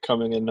pick.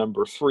 Coming in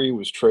 #3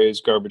 was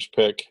Trey's garbage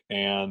pick,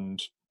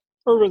 and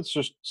Irvin's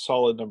just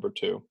solid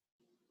 #2.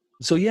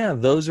 So yeah,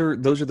 those are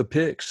the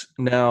picks.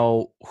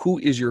 Now, who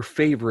is your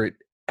favorite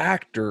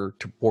actor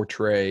to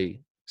portray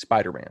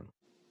Spider-Man?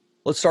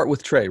 Let's start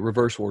with Trey,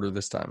 reverse order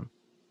this time.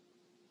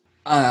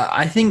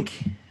 I think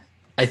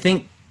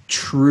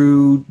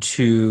true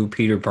to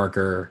Peter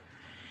Parker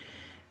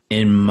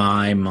in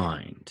my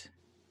mind,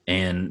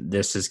 and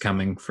this is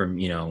coming from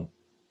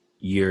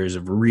years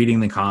of reading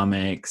the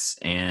comics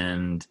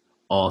and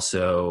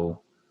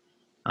also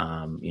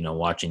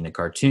watching the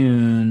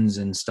cartoons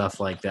and stuff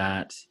like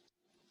that.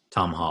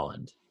 Tom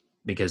Holland,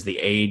 because the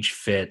age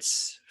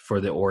fits for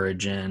the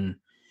origin.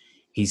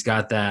 He's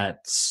got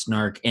that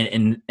snark,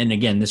 and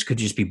again, this could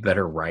just be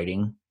better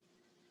writing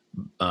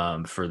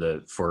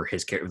for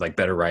his like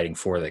better writing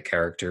for the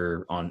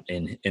character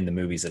in the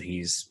movies that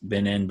he's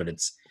been in, but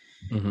it's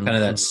kind of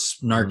that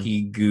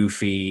snarky,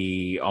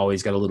 goofy,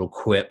 always got a little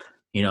quip.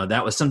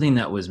 That was something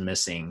that was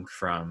missing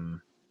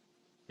from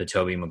the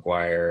Tobey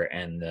Maguire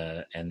and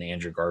the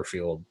Andrew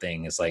Garfield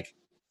thing. Is like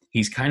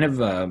he's kind of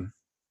a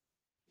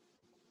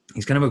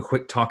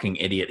quick talking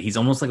idiot. He's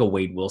almost like a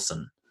Wade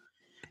Wilson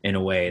in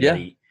a way. Yeah.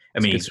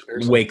 That he's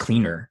way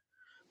cleaner,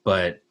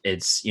 but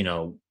it's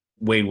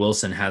Wade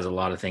Wilson has a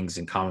lot of things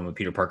in common with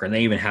Peter Parker, and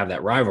they even have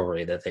that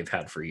rivalry that they've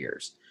had for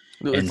years.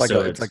 It's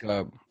like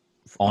a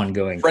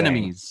ongoing thing.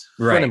 frenemies.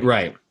 Right, Frenemies.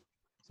 right.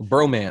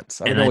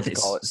 Bromance. I don't know what to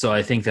call it. So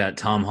I think that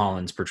Tom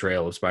Holland's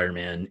portrayal of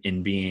Spider-Man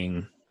in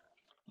being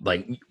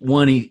like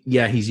one,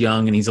 he's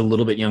young and he's a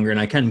little bit younger, and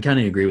I kind of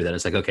agree with that.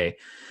 It's like, okay,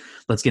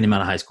 let's get him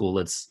out of high school.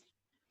 Let's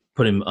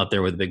put him up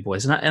there with the big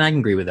boys, and I can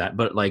agree with that.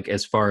 But like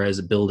as far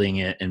as building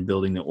it and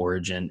building the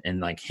origin,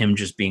 and like him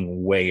just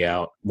being way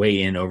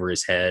in over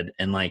his head,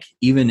 and like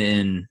even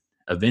in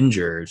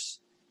Avengers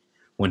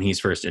when he's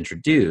first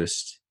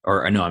introduced,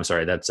 or no, I'm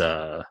sorry, that's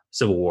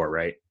Civil War,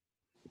 right?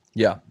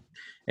 Yeah.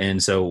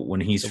 And so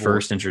when he's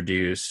first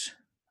introduced,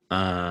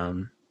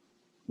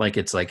 like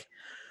it's like,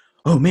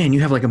 oh man, you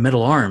have like a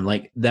metal arm,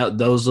 like that.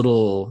 Those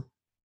little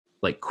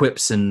like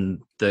quips and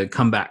the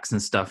comebacks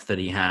and stuff that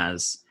he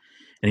has,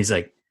 and he's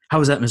like, "How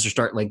was that, Mr.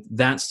 Stark?" Like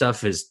that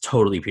stuff is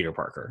totally Peter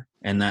Parker,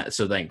 and that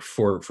so like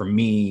for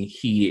me,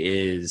 he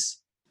is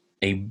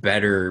a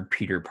better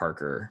Peter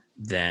Parker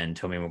than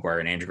Tobey Maguire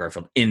and Andrew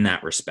Garfield in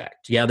that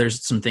respect. Yeah,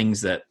 there's some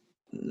things that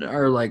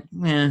are like,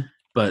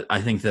 but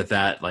I think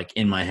that like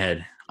in my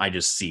head, I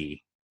just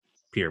see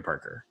Peter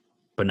Parker,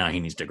 but now he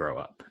needs to grow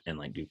up and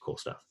like do cool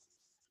stuff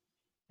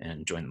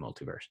and join the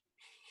multiverse.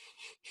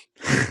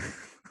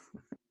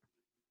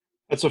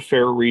 That's a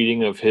fair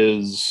reading of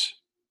his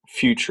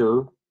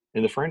future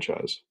in the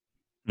franchise.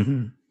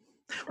 Mm-hmm.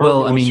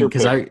 Well, I mean,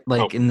 because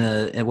in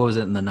the what was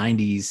it in the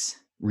 90s,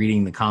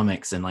 reading the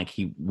comics, and like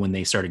when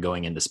they started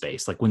going into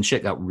space, like when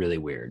shit got really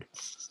weird,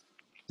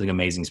 like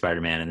Amazing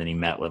Spider-Man, and then he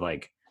met with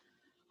like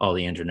all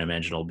the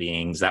interdimensional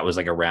beings. That was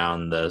like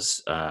around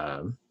this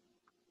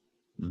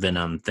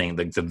Venom thing,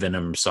 like the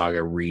Venom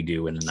saga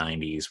redo in the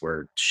 90s,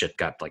 where shit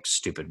got like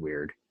stupid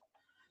weird,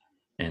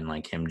 and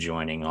like him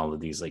joining all of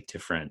these like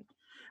different.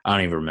 I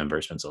don't even remember,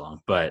 it's been so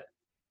long, but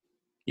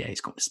yeah, he's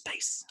going to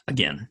space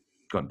again,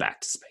 going back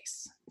to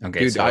space. Okay,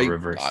 dude, so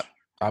reverse.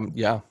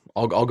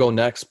 I'll go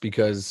next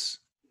because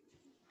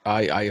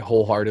I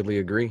wholeheartedly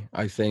agree.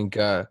 I think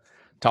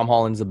Tom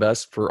Holland's the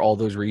best for all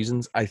those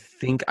reasons. I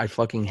think I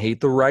fucking hate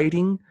the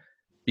writing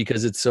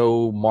because it's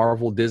so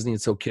Marvel Disney.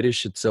 It's so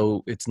kiddish.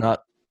 It's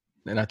not,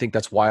 and I think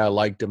that's why I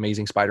liked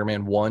Amazing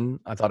Spider-Man 1.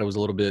 I thought it was a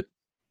little bit,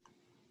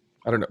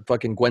 I don't know,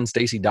 fucking Gwen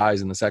Stacy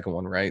dies in the second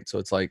one, right? So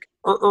it's like,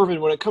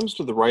 Irvin, when it comes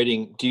to the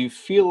writing, do you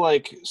feel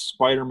like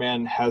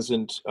Spider-Man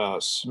hasn't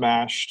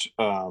smashed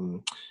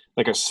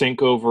like a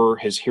sink over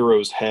his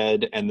hero's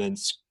head and then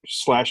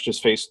slashed his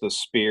face with a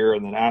spear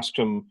and then asked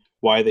him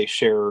why they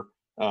share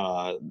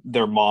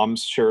their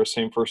moms share the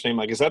same first name?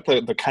 Like, is that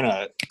the kind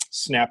of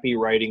snappy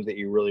writing that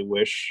you really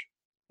wish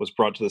was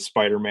brought to the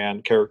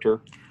Spider-Man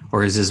character?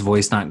 Or is his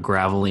voice not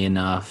gravelly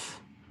enough?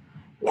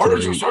 Why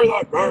did you say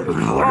that,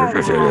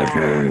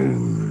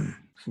 man?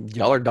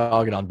 Y'all are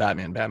dogging on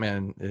Batman.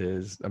 Batman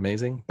is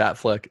amazing.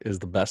 Batfleck is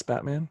the best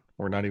Batman.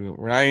 We're not even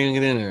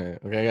getting into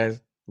it. Okay,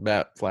 guys?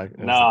 Batfleck.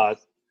 Nah,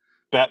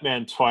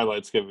 Batman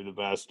Twilight's gonna be the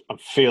best. I'm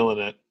feeling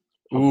it.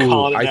 I'm Ooh,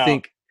 calling it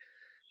out.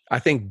 I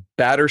think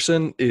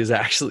Batterson is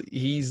actually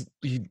he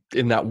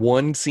in that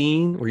one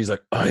scene where he's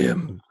like, "I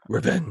am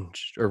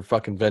revenge," or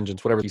fucking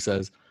vengeance, whatever he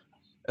says,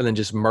 and then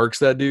just murks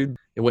that dude.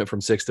 It went from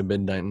 6 to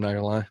midnight. I'm not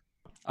gonna lie.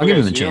 I'll give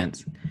him a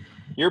chance.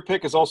 Your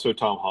pick is also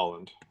Tom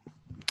Holland.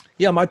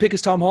 Yeah, my pick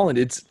is Tom Holland.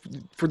 It's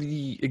for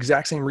the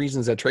exact same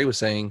reasons that Trey was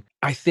saying.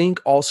 I think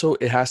also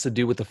it has to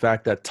do with the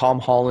fact that Tom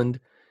Holland,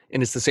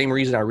 and it's the same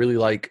reason I really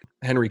like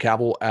Henry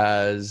Cavill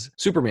as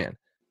Superman.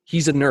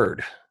 He's a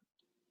nerd.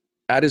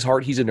 At his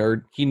heart, he's a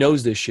nerd. He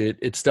knows this shit.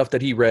 It's stuff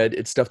that he read.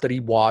 It's stuff that he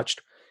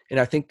watched. And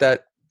I think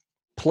that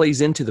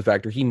plays into the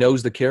factor. He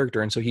knows the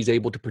character, and so he's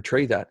able to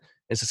portray that.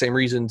 It's the same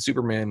reason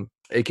Superman,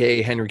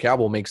 a.k.a. Henry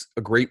Cavill, makes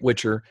a great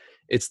Witcher.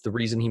 It's the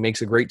reason he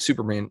makes a great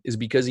Superman is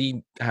because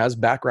he has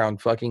background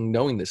fucking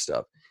knowing this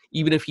stuff.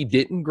 Even if he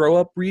didn't grow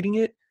up reading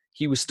it,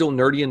 he was still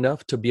nerdy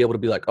enough to be able to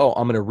be like, oh,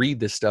 I'm going to read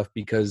this stuff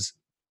because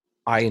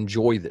I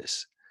enjoy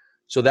this.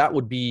 So that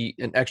would be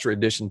an extra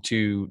addition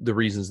to the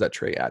reasons that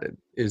Trey added,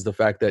 is the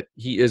fact that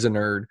he is a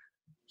nerd.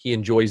 He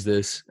enjoys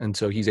this, and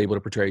so he's able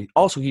to portray.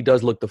 Also, he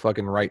does look the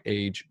fucking right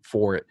age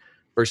for it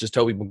versus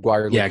Tobey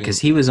Maguire. Yeah, because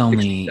he was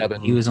only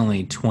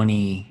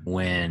 20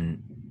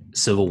 when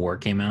Civil War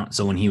came out.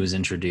 So when he was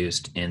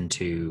introduced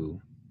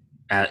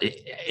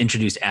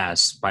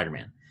as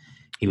Spider-Man,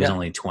 he was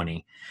only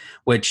 20,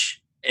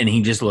 and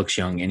he just looks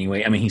young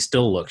anyway. I mean, he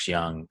still looks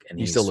young, and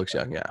he still looks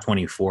young. Yeah,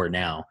 24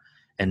 now,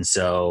 and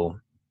so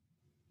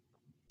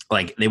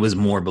like it was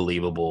more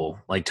believable.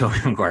 Like Tobey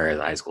Maguire as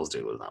high school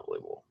dude was not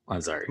believable. I'm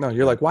sorry. No,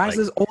 you're like, why is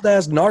this old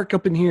ass narc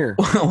up in here?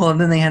 Well,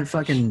 and then they had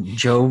fucking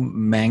Joe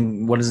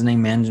what is his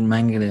name? I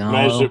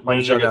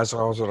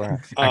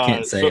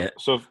can't say it.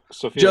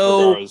 Sofia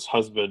Joe Vergara's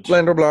husband.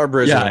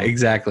 Yeah,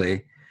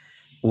 exactly.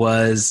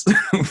 Was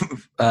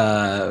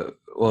what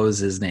was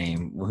his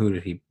name? Who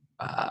did he?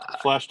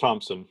 Flash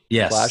Thompson.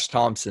 Yes, Flash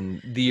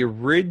Thompson, the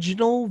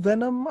original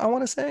Venom, I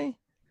want to say,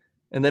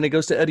 and then it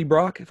goes to Eddie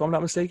Brock, if I'm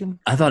not mistaken.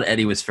 I thought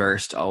Eddie was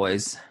first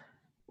always.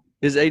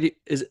 I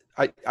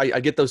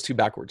get those two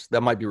backwards. That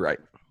might be right.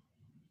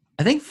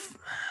 I think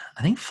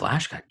I think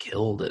Flash got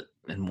killed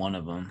in one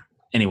of them.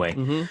 Anyway,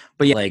 Mhm.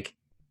 but yeah, like,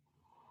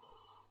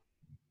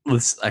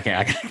 okay,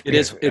 I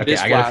is I gotta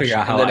Flash, figure out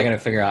and how then I gotta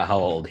figure out how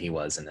old he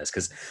was in this,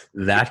 because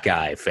that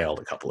guy failed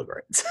a couple of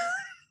grades.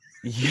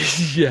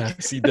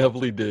 Yes, he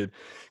definitely did.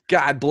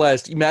 God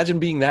bless. Imagine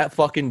being that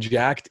fucking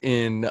jacked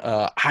in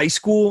high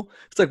school.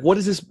 It's like, what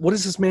is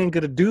this man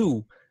gonna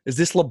do? Is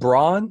this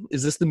LeBron?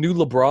 Is this the new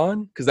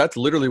LeBron? Because that's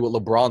literally what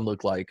LeBron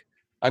looked like.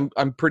 I'm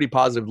pretty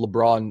positive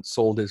LeBron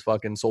sold his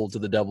fucking soul to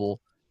the devil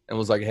and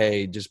was like,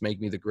 hey, just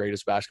make me the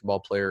greatest basketball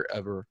player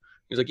ever.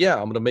 He's like, yeah,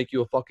 I'm gonna make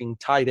you a fucking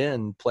tight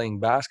end playing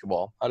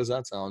basketball. How does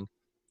that sound?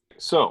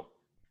 So,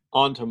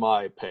 on to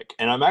my pick,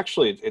 and I'm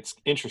actually it's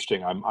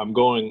interesting. I'm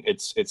going.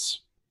 It's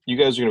you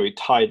guys are going to be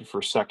tied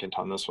for second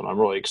on this one. I'm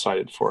really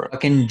excited for it.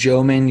 Fucking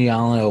Joe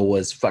Manganiello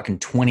was fucking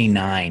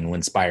 29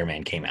 when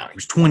Spider-Man came out. He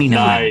was 29.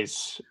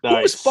 Nice. Who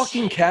was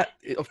fucking cat?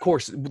 Of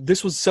course,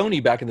 this was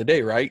Sony back in the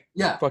day, right?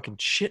 Yeah. Fucking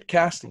shit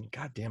casting.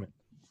 God damn it.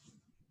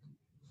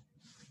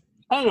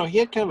 I don't know. He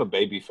had kind of a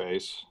baby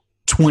face.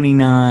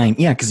 29.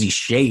 Yeah, because he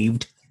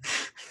shaved.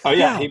 Oh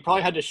yeah, Yeah. he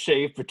probably had to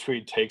shave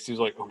between takes. He was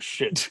like, "Oh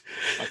shit,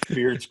 my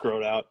beard's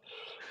grown out."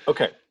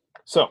 Okay,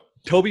 so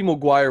Tobey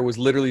Maguire was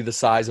literally the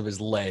size of his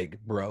leg,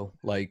 bro.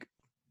 Like,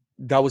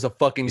 that was a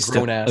fucking He's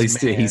grown still- ass he's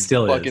still- man. he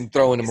still is. fucking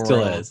throwing him He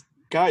still around. is.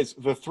 guys,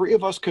 the three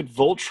of us could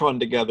Voltron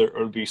together. It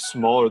would be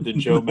smaller than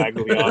Joe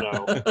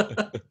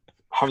Magliano.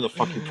 How the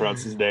fuck you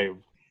pronounce his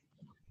name?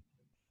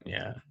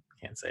 Yeah,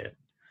 can't say it.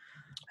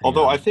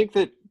 Although Hang I think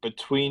that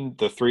between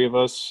the three of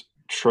us,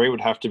 Trey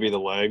would have to be the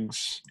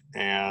legs,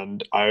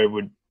 and I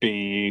would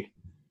be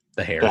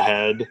the hair. the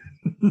head.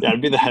 Yeah,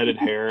 I'd be the head and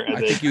hair, and I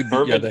then think you'd be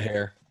Irvin, the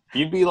hair.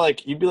 you'd be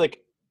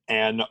like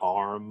an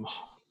arm.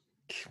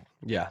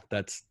 Yeah,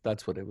 that's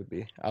what it would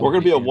be. We're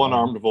gonna be a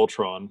one-armed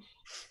Voltron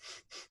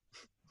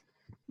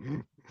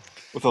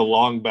with a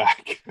long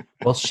back.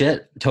 Well,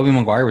 shit. Tobey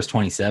Maguire was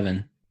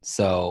 27.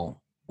 So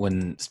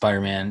when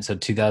Spider-Man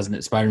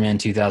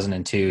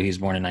 2002, he was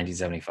born in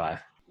 1975.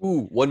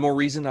 Ooh, one more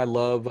reason I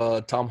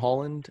love Tom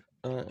Holland,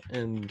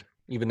 and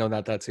even though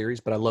not that series,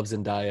 but I love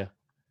Zendaya.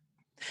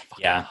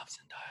 Yeah. I love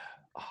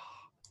Zendaya. Oh.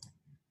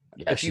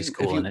 Yeah, she's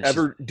cool. If you in it.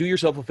 ever do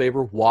yourself a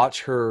favor,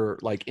 watch her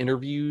like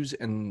interviews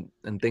and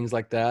things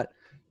like that.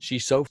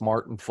 She's so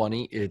smart and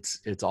funny. It's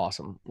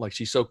awesome. Like,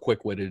 she's so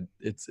quick witted.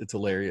 It's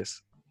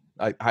hilarious.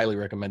 I highly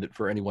recommend it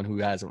for anyone who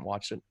hasn't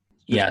watched it.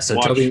 Yeah, so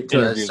Watch interviews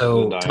with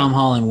Zendaya. Tom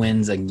Holland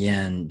wins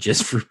again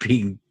just for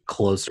being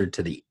closer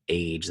to the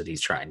age that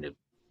he's trying to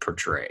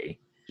portray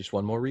Just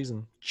one more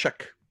reason.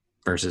 Check.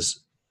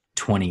 versus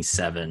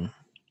 27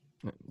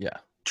 Yeah.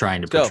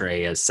 trying to Let's go.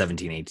 portray a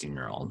 17,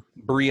 18-year-old.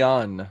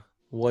 Brian,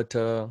 what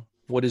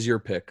is your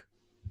pick?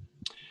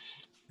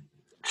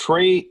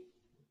 Trey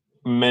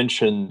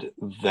mentioned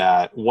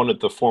that one of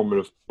the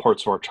formative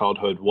parts of our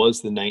childhood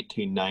was the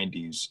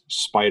 1990s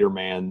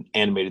Spider-Man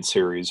animated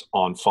series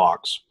on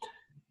Fox.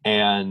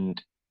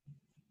 And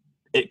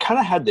it kind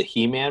of had the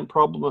He-Man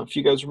problem, if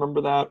you guys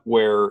remember that,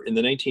 where in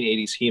the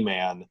 1980s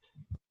He-Man,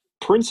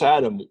 Prince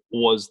Adam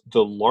was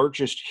the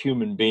largest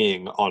human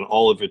being on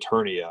all of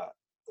Eternia.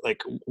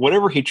 Like,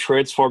 whenever he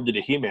transformed into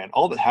He-Man,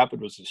 all that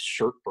happened was his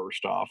shirt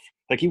burst off.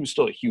 Like, he was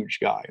still a huge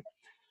guy.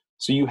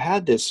 So you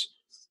had this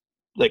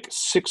like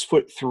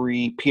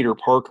 6'3" Peter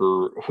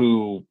Parker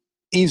who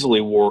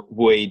easily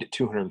weighed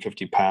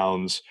 250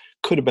 pounds,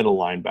 could have been a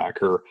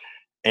linebacker,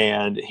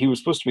 and he was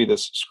supposed to be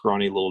this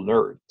scrawny little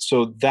nerd.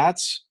 So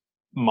that's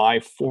my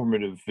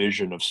formative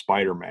vision of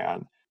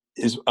Spider-Man,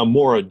 is a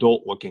more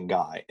adult looking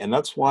guy. And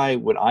that's why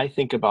when I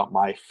think about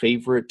my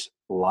favorite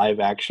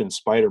live action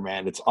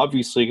Spider-Man, it's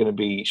obviously going to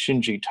be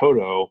Shinji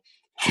Toto,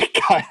 the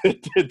guy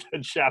that did the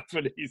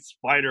Japanese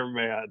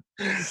Spider-Man.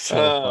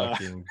 So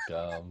fucking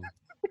dumb.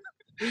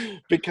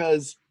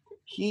 Because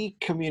he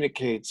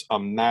communicates a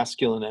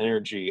masculine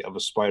energy of a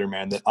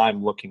Spider-Man that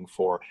I'm looking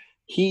for.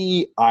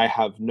 He, I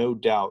have no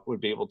doubt,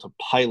 would be able to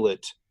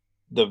pilot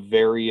the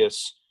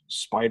various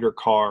spider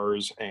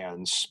cars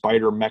and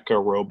spider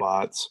mecha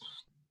robots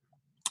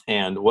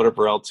and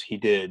whatever else he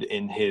did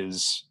in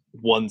his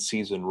one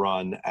season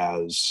run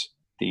as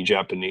the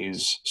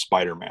Japanese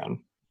Spider-Man.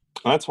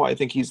 And that's why I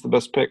think he's the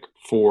best pick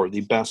for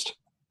the best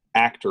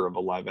actor of a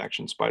live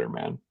action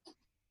Spider-Man.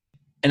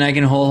 And I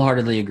can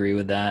wholeheartedly agree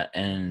with that.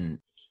 And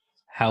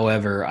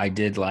however, I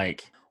did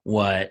like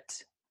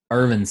what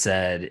Irvin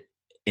said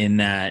in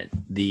that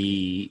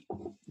the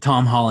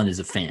Tom Holland is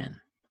a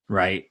fan,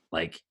 right?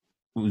 Like,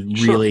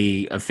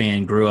 really a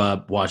fan, grew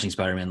up watching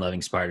Spider-Man,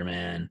 loving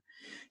Spider-Man.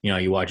 You know,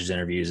 you watch his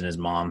interviews and his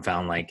mom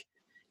found like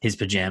his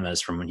pajamas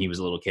from when he was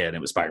a little kid, and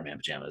it was Spider-Man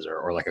pajamas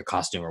or like a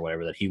costume or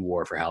whatever that he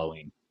wore for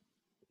Halloween.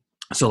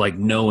 So like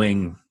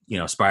knowing, you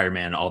know,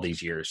 Spider-Man all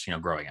these years, you know,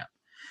 growing up.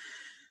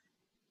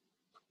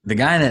 The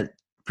guy that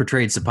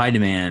portrayed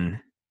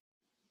Spider-Man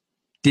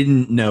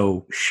didn't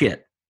know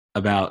shit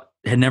about,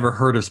 had never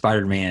heard of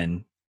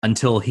Spider-Man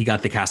until he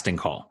got the casting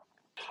call.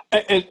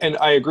 And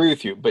I agree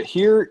with you, but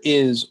here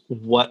is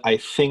what I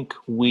think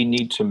we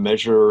need to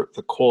measure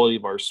the quality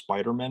of our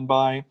Spider-Man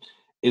by,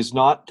 is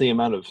not the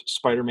amount of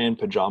Spider-Man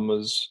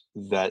pajamas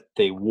that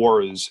they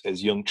wore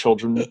as young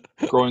children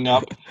growing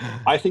up.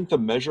 I think the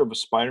measure of a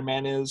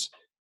Spider-Man is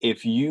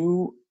if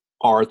you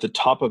are at the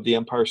top of the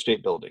Empire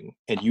State Building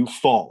and you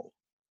fall,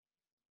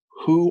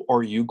 who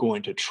are you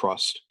going to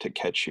trust to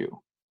catch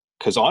you?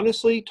 Because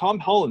honestly, Tom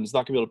Holland's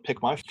not going to be able to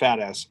pick my fat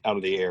ass out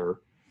of the air.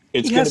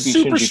 It's He going to has be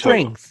super Shinji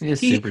strength. He has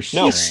He- super he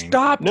strength.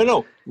 stopped.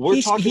 No, we're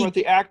He's- talking he- about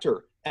the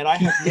actor, and I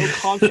have no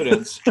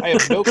confidence. I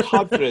have no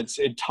confidence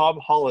in Tom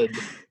Holland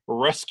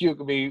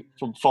rescuing me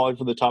from falling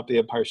from the top of the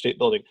Empire State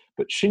Building.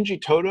 But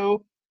Shinji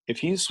Toto, if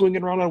he's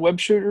swinging around on web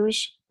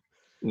shooters,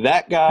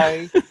 that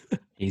guy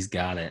He's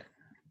got it.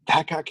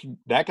 can can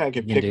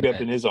pick do me up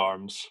it. in his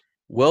arms.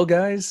 Well,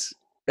 guys,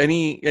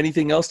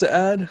 anything else to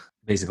add?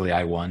 Basically,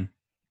 I won.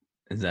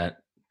 Is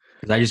that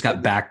because I just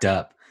got backed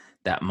up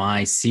that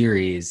my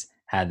series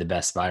had the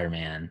best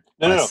Spider-Man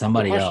by No.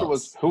 somebody The question else.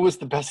 was, who was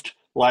the best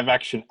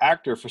live-action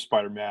actor for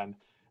Spider-Man?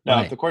 Now,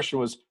 Right. if the question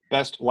was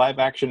best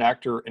live-action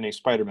actor in a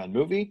Spider-Man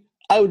movie,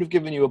 I would have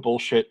given you a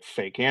bullshit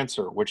fake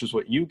answer, which is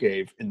what you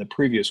gave in the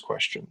previous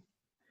question.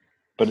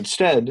 But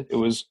instead, it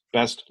was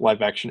best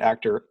live-action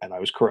actor, and I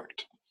was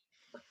correct.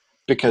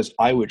 Because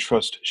I would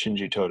trust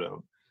Shinji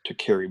Toto to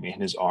carry me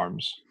in his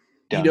arms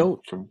down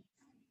know- from...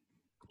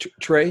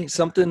 Trey,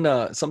 something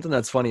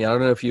that's funny. I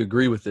don't know if you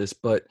agree with this,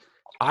 but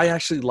I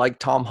actually like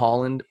Tom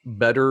Holland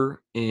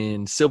better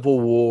in Civil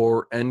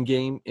War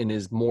Endgame in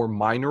his more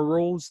minor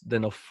roles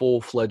than a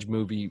full-fledged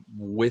movie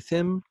with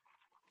him.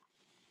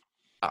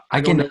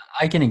 I can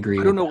agree.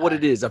 I don't know what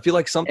it is. I feel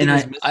like something and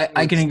is missing.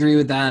 I can It's agree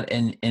with that.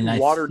 And I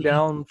watered think-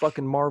 down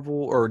fucking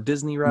Marvel or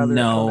Disney rather. I don't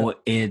No, know.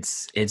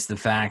 it's the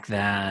fact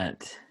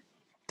that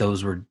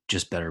those were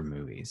just better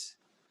movies.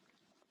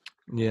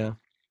 Yeah,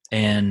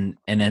 And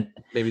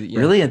maybe. Yeah.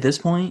 really at this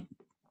point,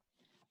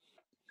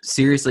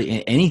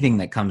 seriously, anything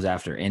that comes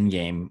after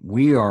Endgame,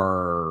 we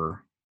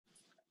are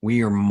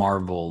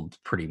marveled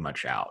pretty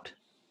much out.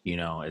 You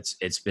know,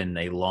 it's been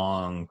a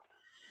long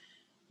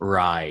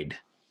ride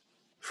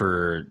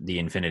for the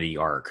Infinity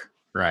arc,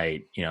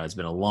 right? You know, it's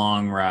been a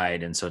long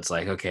ride, and so it's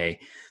like, okay,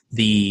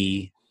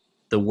 the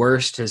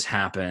worst has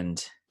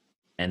happened,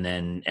 and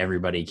then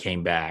everybody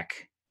came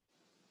back,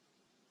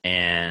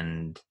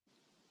 and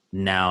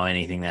now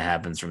anything that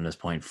happens from this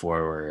point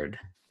forward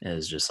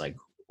is just like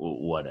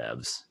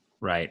whatevs,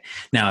 right?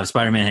 Now, if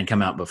Spider-Man had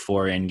come out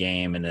before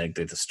Endgame and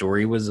the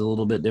story was a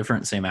little bit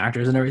different, same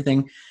actors and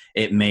everything,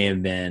 it may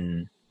have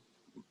been,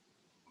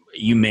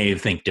 you may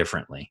think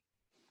differently.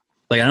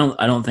 Like,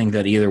 I don't think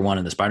that either one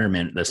of the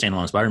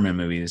standalone Spider-Man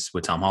movies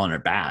with Tom Holland are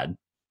bad,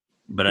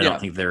 but I Yeah.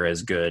 don't think they're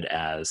as good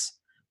as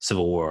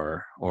Civil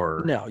War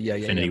or No, yeah.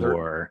 Infinity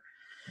War.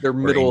 They're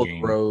middle of the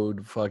Endgame.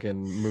 road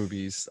fucking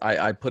movies.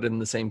 I put it in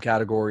the same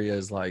category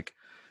as like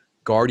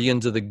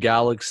Guardians of the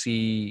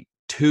Galaxy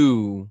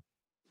 2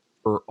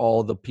 for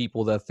all the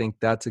people that think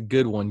that's a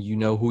good one. You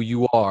know who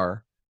you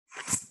are.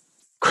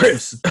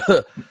 Chris.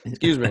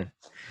 Excuse me.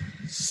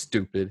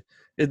 Stupid.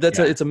 It's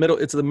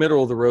the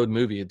middle of the road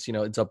movie. It's, you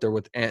know, it's up there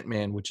with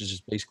Ant-Man, which is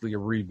just basically a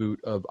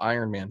reboot of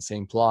Iron Man,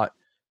 same plot.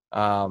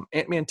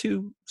 Ant-Man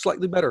 2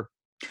 slightly better.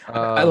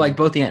 I like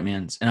both the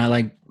Ant-Mans, and I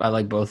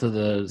like both of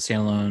the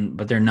standalone,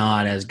 but they're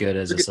not as good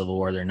as a Civil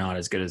War. They're not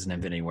as good as an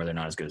Infinity War. They're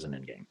not as good as an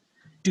Endgame.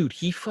 Dude,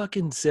 he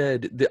fucking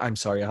said I'm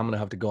sorry, I'm gonna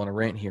have to go on a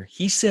rant here.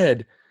 He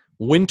said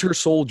Winter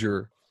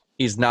Soldier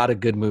is not a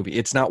good movie.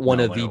 It's not one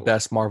of the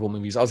best Marvel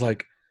movies. I was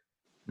like,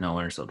 no,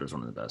 Winter Soldier is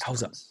one of the best.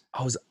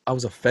 I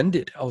was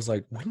offended. I was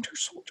like, Winter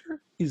Soldier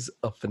is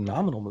a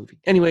phenomenal movie.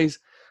 Anyways,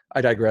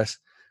 I digress.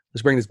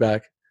 Let's bring this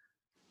back.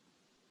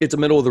 It's a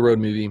middle of the road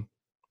movie.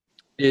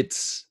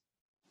 It's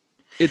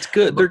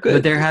good. They're good.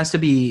 But there has to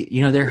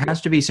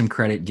be some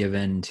credit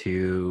given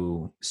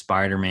to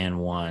Spider-Man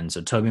 1.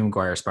 So Tobey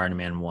Maguire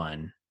Spider-Man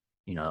 1,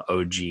 you know,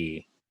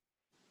 OG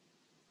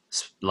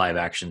live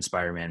action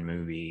Spider-Man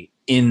movie,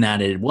 in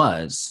that it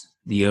was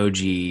the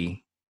OG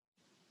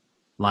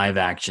live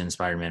action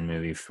Spider-Man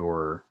movie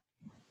for,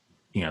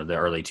 you know, the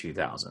early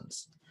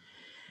 2000s.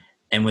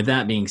 And with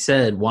that being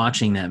said,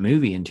 watching that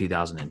movie in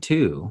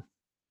 2002,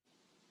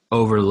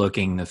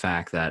 overlooking the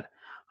fact that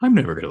I'm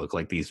never going to look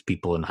like these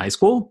people in high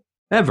school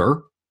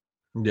ever.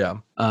 Yeah.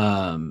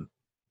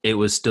 It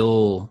was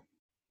still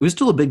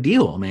a big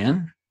deal,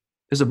 man.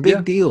 It was a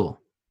big deal.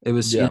 It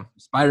was you know,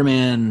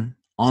 Spider-Man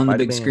on the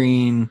big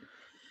screen.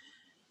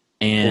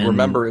 And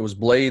remember, it was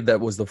Blade that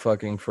was the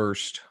fucking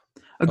first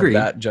of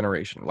that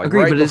generation. Like, agreed,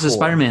 right but before, this is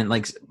Spider-Man.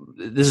 Like, this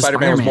is Spider-Man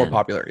Spider-Man was more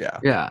popular.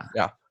 Yeah.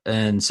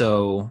 And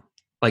so,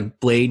 like,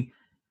 Blade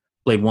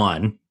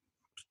 1,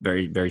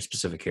 very, very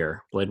specific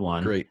here. Blade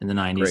 1 in the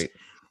 90s.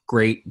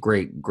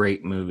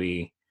 Great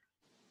movie.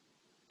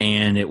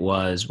 And it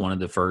was one of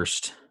the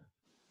first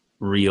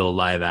real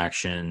live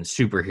action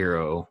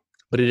superhero.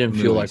 But it didn't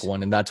feel like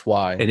one, and that's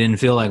why. It didn't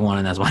feel like one,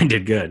 and that's why it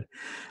did good.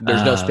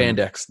 There's no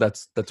spandex.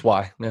 That's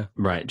why. Yeah.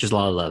 Right. Just a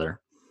lot of leather.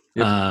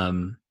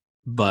 Yep.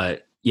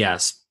 But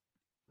yes,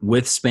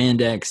 with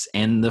spandex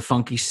and the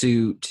funky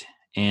suit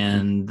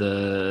and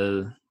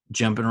the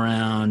jumping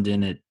around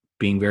and it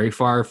being very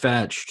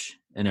far-fetched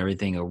and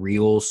everything, a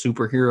real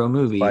superhero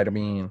movie.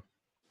 Spider-Man.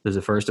 It was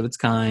the first of its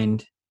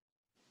kind,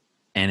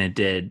 and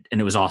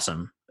it was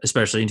awesome,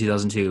 especially in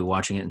 2002.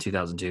 Watching it in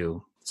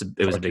 2002,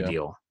 it was a big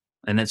deal,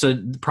 and then so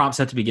props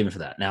have to be given for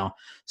that. Now,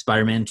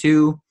 Spider-Man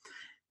 2,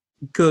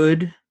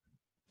 good,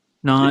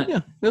 not Yeah,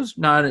 it was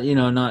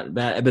not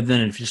bad, but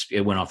then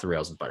it went off the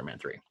rails in Spider-Man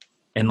 3,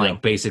 and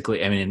like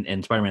basically, I mean,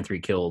 and Spider-Man 3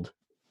 killed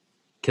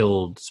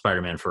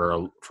Spider-Man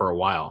for a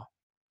while,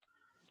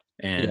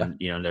 and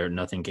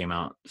nothing came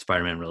out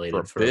Spider-Man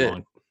related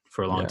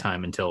for a long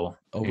time until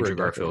Andrew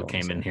Garfield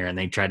came in here, and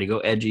they tried to go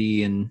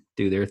edgy and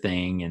do their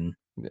thing, and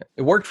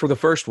it worked for the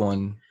first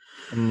one,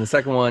 and the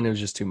second one it was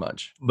just too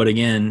much. But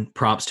again,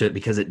 props to it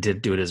because it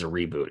did do it as a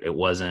reboot. It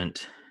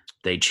wasn't.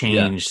 They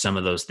changed some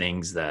of those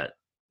things that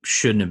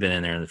shouldn't have been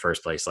in there in the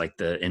first place, like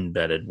the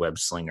embedded web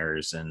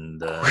slingers and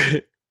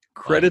the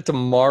credit to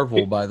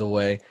Marvel, by the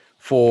way,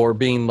 for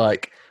being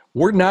like,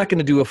 we're not going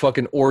to do a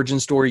fucking origin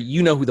story.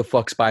 You know who the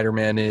fuck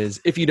Spider-Man is.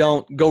 If you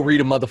don't, go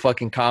read a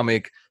motherfucking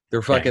comic.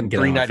 They're fucking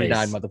 $3.99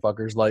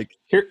 motherfuckers. Like,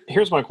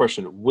 here's my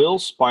question: will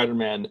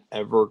Spider-Man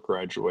ever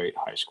graduate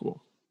high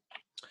school?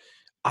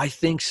 I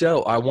think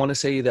so. I want to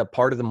say that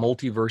part of the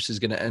multiverse is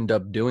going to end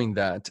up doing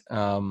that.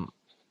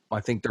 I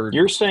think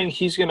You're saying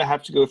he's going to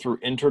have to go through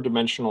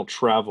interdimensional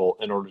travel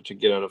in order to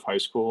get out of high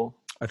school?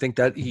 I think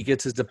that he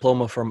gets his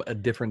diploma from a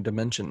different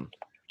dimension.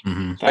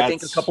 Mm-hmm. I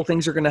think a couple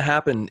things are going to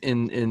happen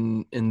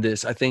in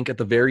this. I think at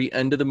the very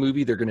end of the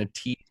movie, they're going to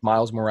teach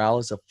Miles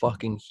Morales, a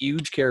fucking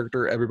huge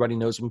character. Everybody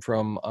knows him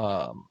from,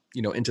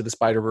 Into the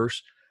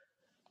Spider-Verse.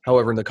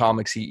 However, in the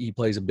comics, he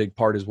plays a big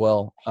part as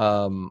well.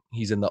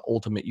 He's in the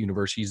Ultimate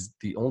Universe. He's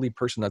the only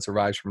person that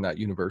survives from that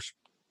universe,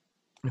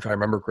 if I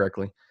remember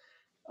correctly.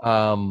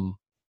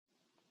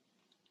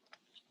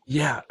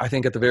 Yeah, I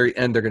think at the very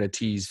end, they're going to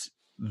tease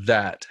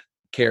that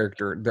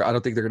character. I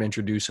don't think they're going to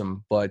introduce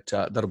him, but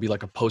that'll be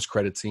like a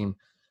post-credit scene.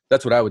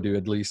 That's what I would do,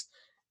 at least.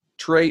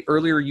 Trey,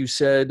 earlier you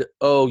said,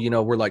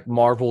 we're like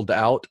marveled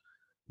out.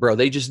 Bro,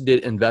 they just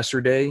did Investor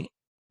Day.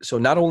 So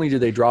not only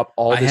did they drop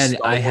all this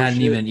I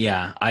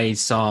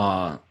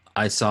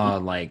saw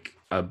like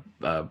a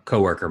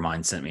coworker of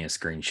mine sent me a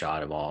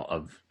screenshot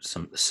of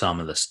some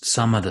of the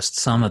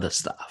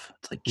stuff.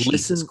 It's like,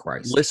 Jesus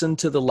Christ. Listen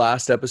to the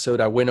last episode.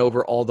 I went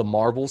over all the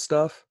Marvel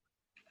stuff.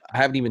 I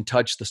haven't even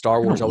touched the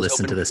Star Wars.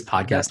 Listen to this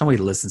podcast. Nobody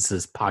listens to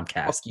this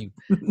podcast. Fuck you.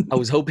 I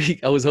was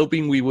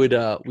hoping we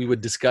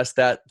would discuss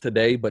that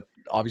today, but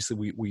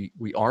obviously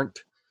we aren't.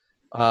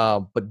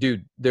 But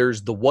dude,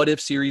 there's the What If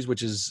series,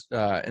 which is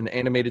an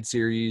animated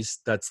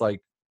series that's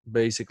like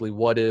basically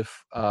what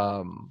if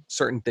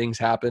certain things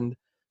happened.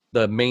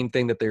 The main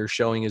thing that they're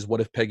showing is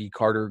what if Peggy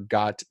Carter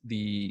got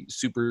the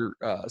super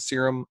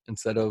serum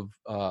instead of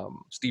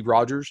Steve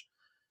Rogers.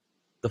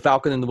 The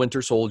Falcon and the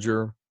Winter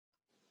Soldier.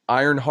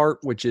 Ironheart,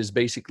 which is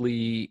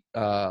basically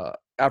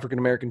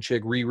African-American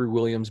chick, Riri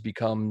Williams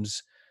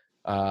becomes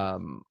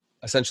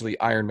essentially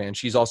Iron Man.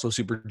 She's also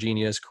super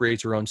genius,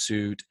 creates her own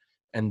suit,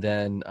 and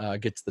then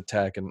gets the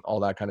tech and all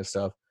that kind of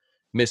stuff.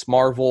 Miss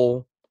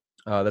Marvel,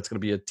 that's going to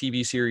be a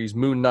TV series.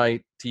 Moon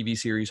Knight, TV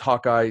series.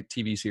 Hawkeye,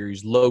 TV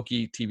series.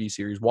 Loki, TV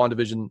series.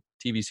 WandaVision,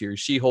 TV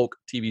series. She-Hulk,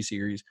 TV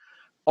series.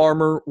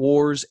 Armor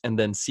Wars, and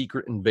then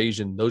Secret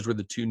Invasion. Those were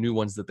the two new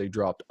ones that they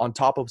dropped, on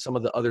top of some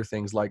of the other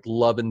things like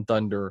Love and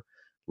Thunder,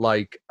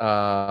 like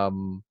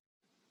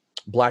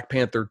Black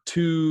Panther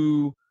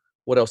 2.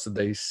 What else did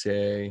they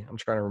say? I'm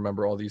trying to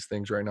remember all these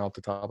things right now off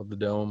the top of the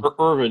dome.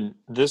 Irvin,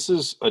 this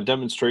is a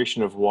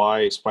demonstration of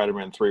why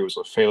Spider-Man 3 was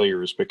a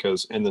failure, is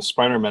because in the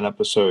Spider-Man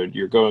episode,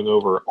 you're going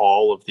over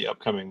all of the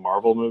upcoming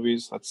Marvel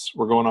movies.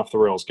 We're going off the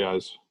rails,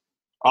 guys.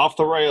 Off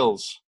the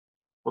rails.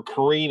 We're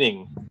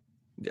careening.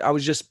 I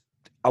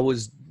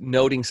was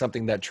noting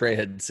something that Trey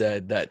had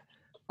said that,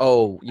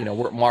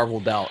 we're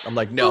marveled out. I'm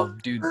like, no,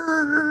 dude.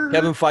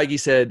 Kevin Feige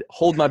said,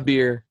 hold my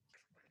beer.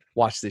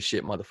 Watch this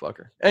shit,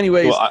 motherfucker.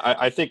 Anyways. Well,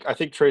 I think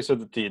Trey said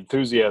that the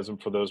enthusiasm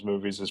for those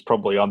movies is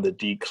probably on the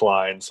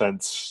decline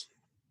since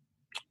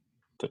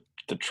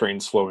the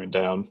train slowing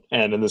down.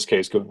 And in this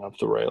case, going off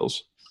the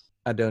rails.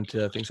 I don't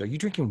think so. Are you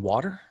drinking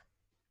water?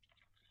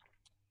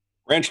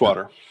 Ranch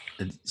water.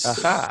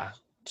 Aha.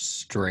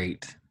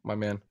 Straight. My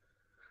man.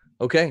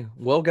 Okay.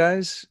 Well,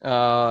 guys,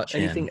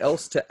 anything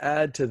else to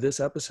add to this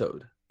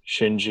episode?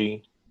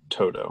 Shinji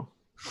Toto.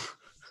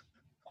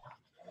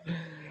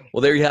 Well,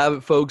 there you have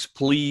it, folks.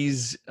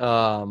 Please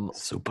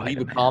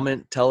leave a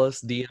comment, tell us,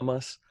 DM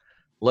us.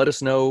 Let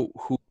us know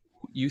who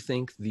you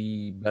think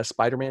the best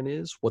Spider-Man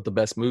is, what the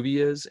best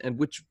movie is, and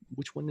which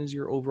one is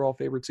your overall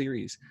favorite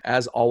series.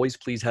 As always,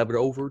 please head it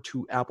over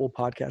to Apple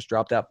Podcast.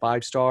 Drop that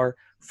 5-star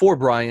for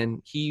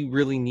Brian. He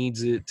really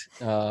needs it.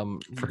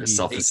 For his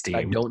self-esteem.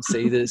 I don't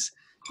say this.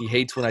 He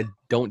hates when I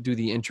don't do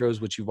the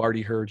intros, which you've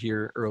already heard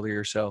here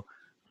earlier. So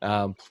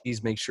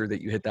please make sure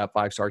that you hit that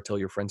 5-star. Tell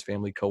your friends,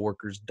 family,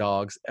 coworkers,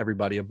 dogs,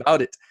 everybody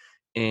about it.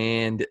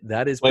 And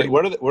that is. Wait,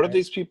 what are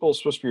these people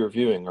supposed to be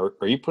reviewing? Are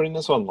you putting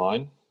this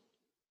online?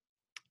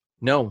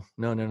 No.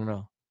 What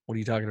are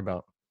you talking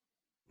about?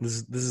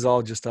 This is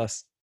all just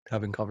us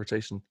having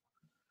conversation.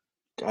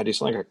 God, he's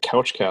like a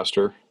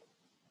couchcaster.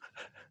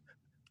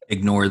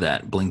 Ignore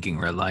that blinking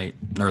red light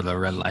or the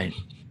red light.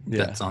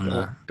 Yeah, That's on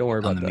the don't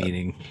worry on about the that.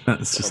 meeting.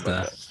 That's just Don't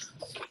worry about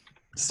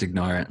just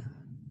ignore it.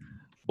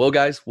 Well,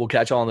 guys, we'll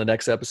catch y'all on the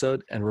next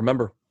episode. And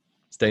remember,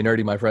 stay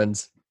nerdy, my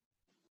friends.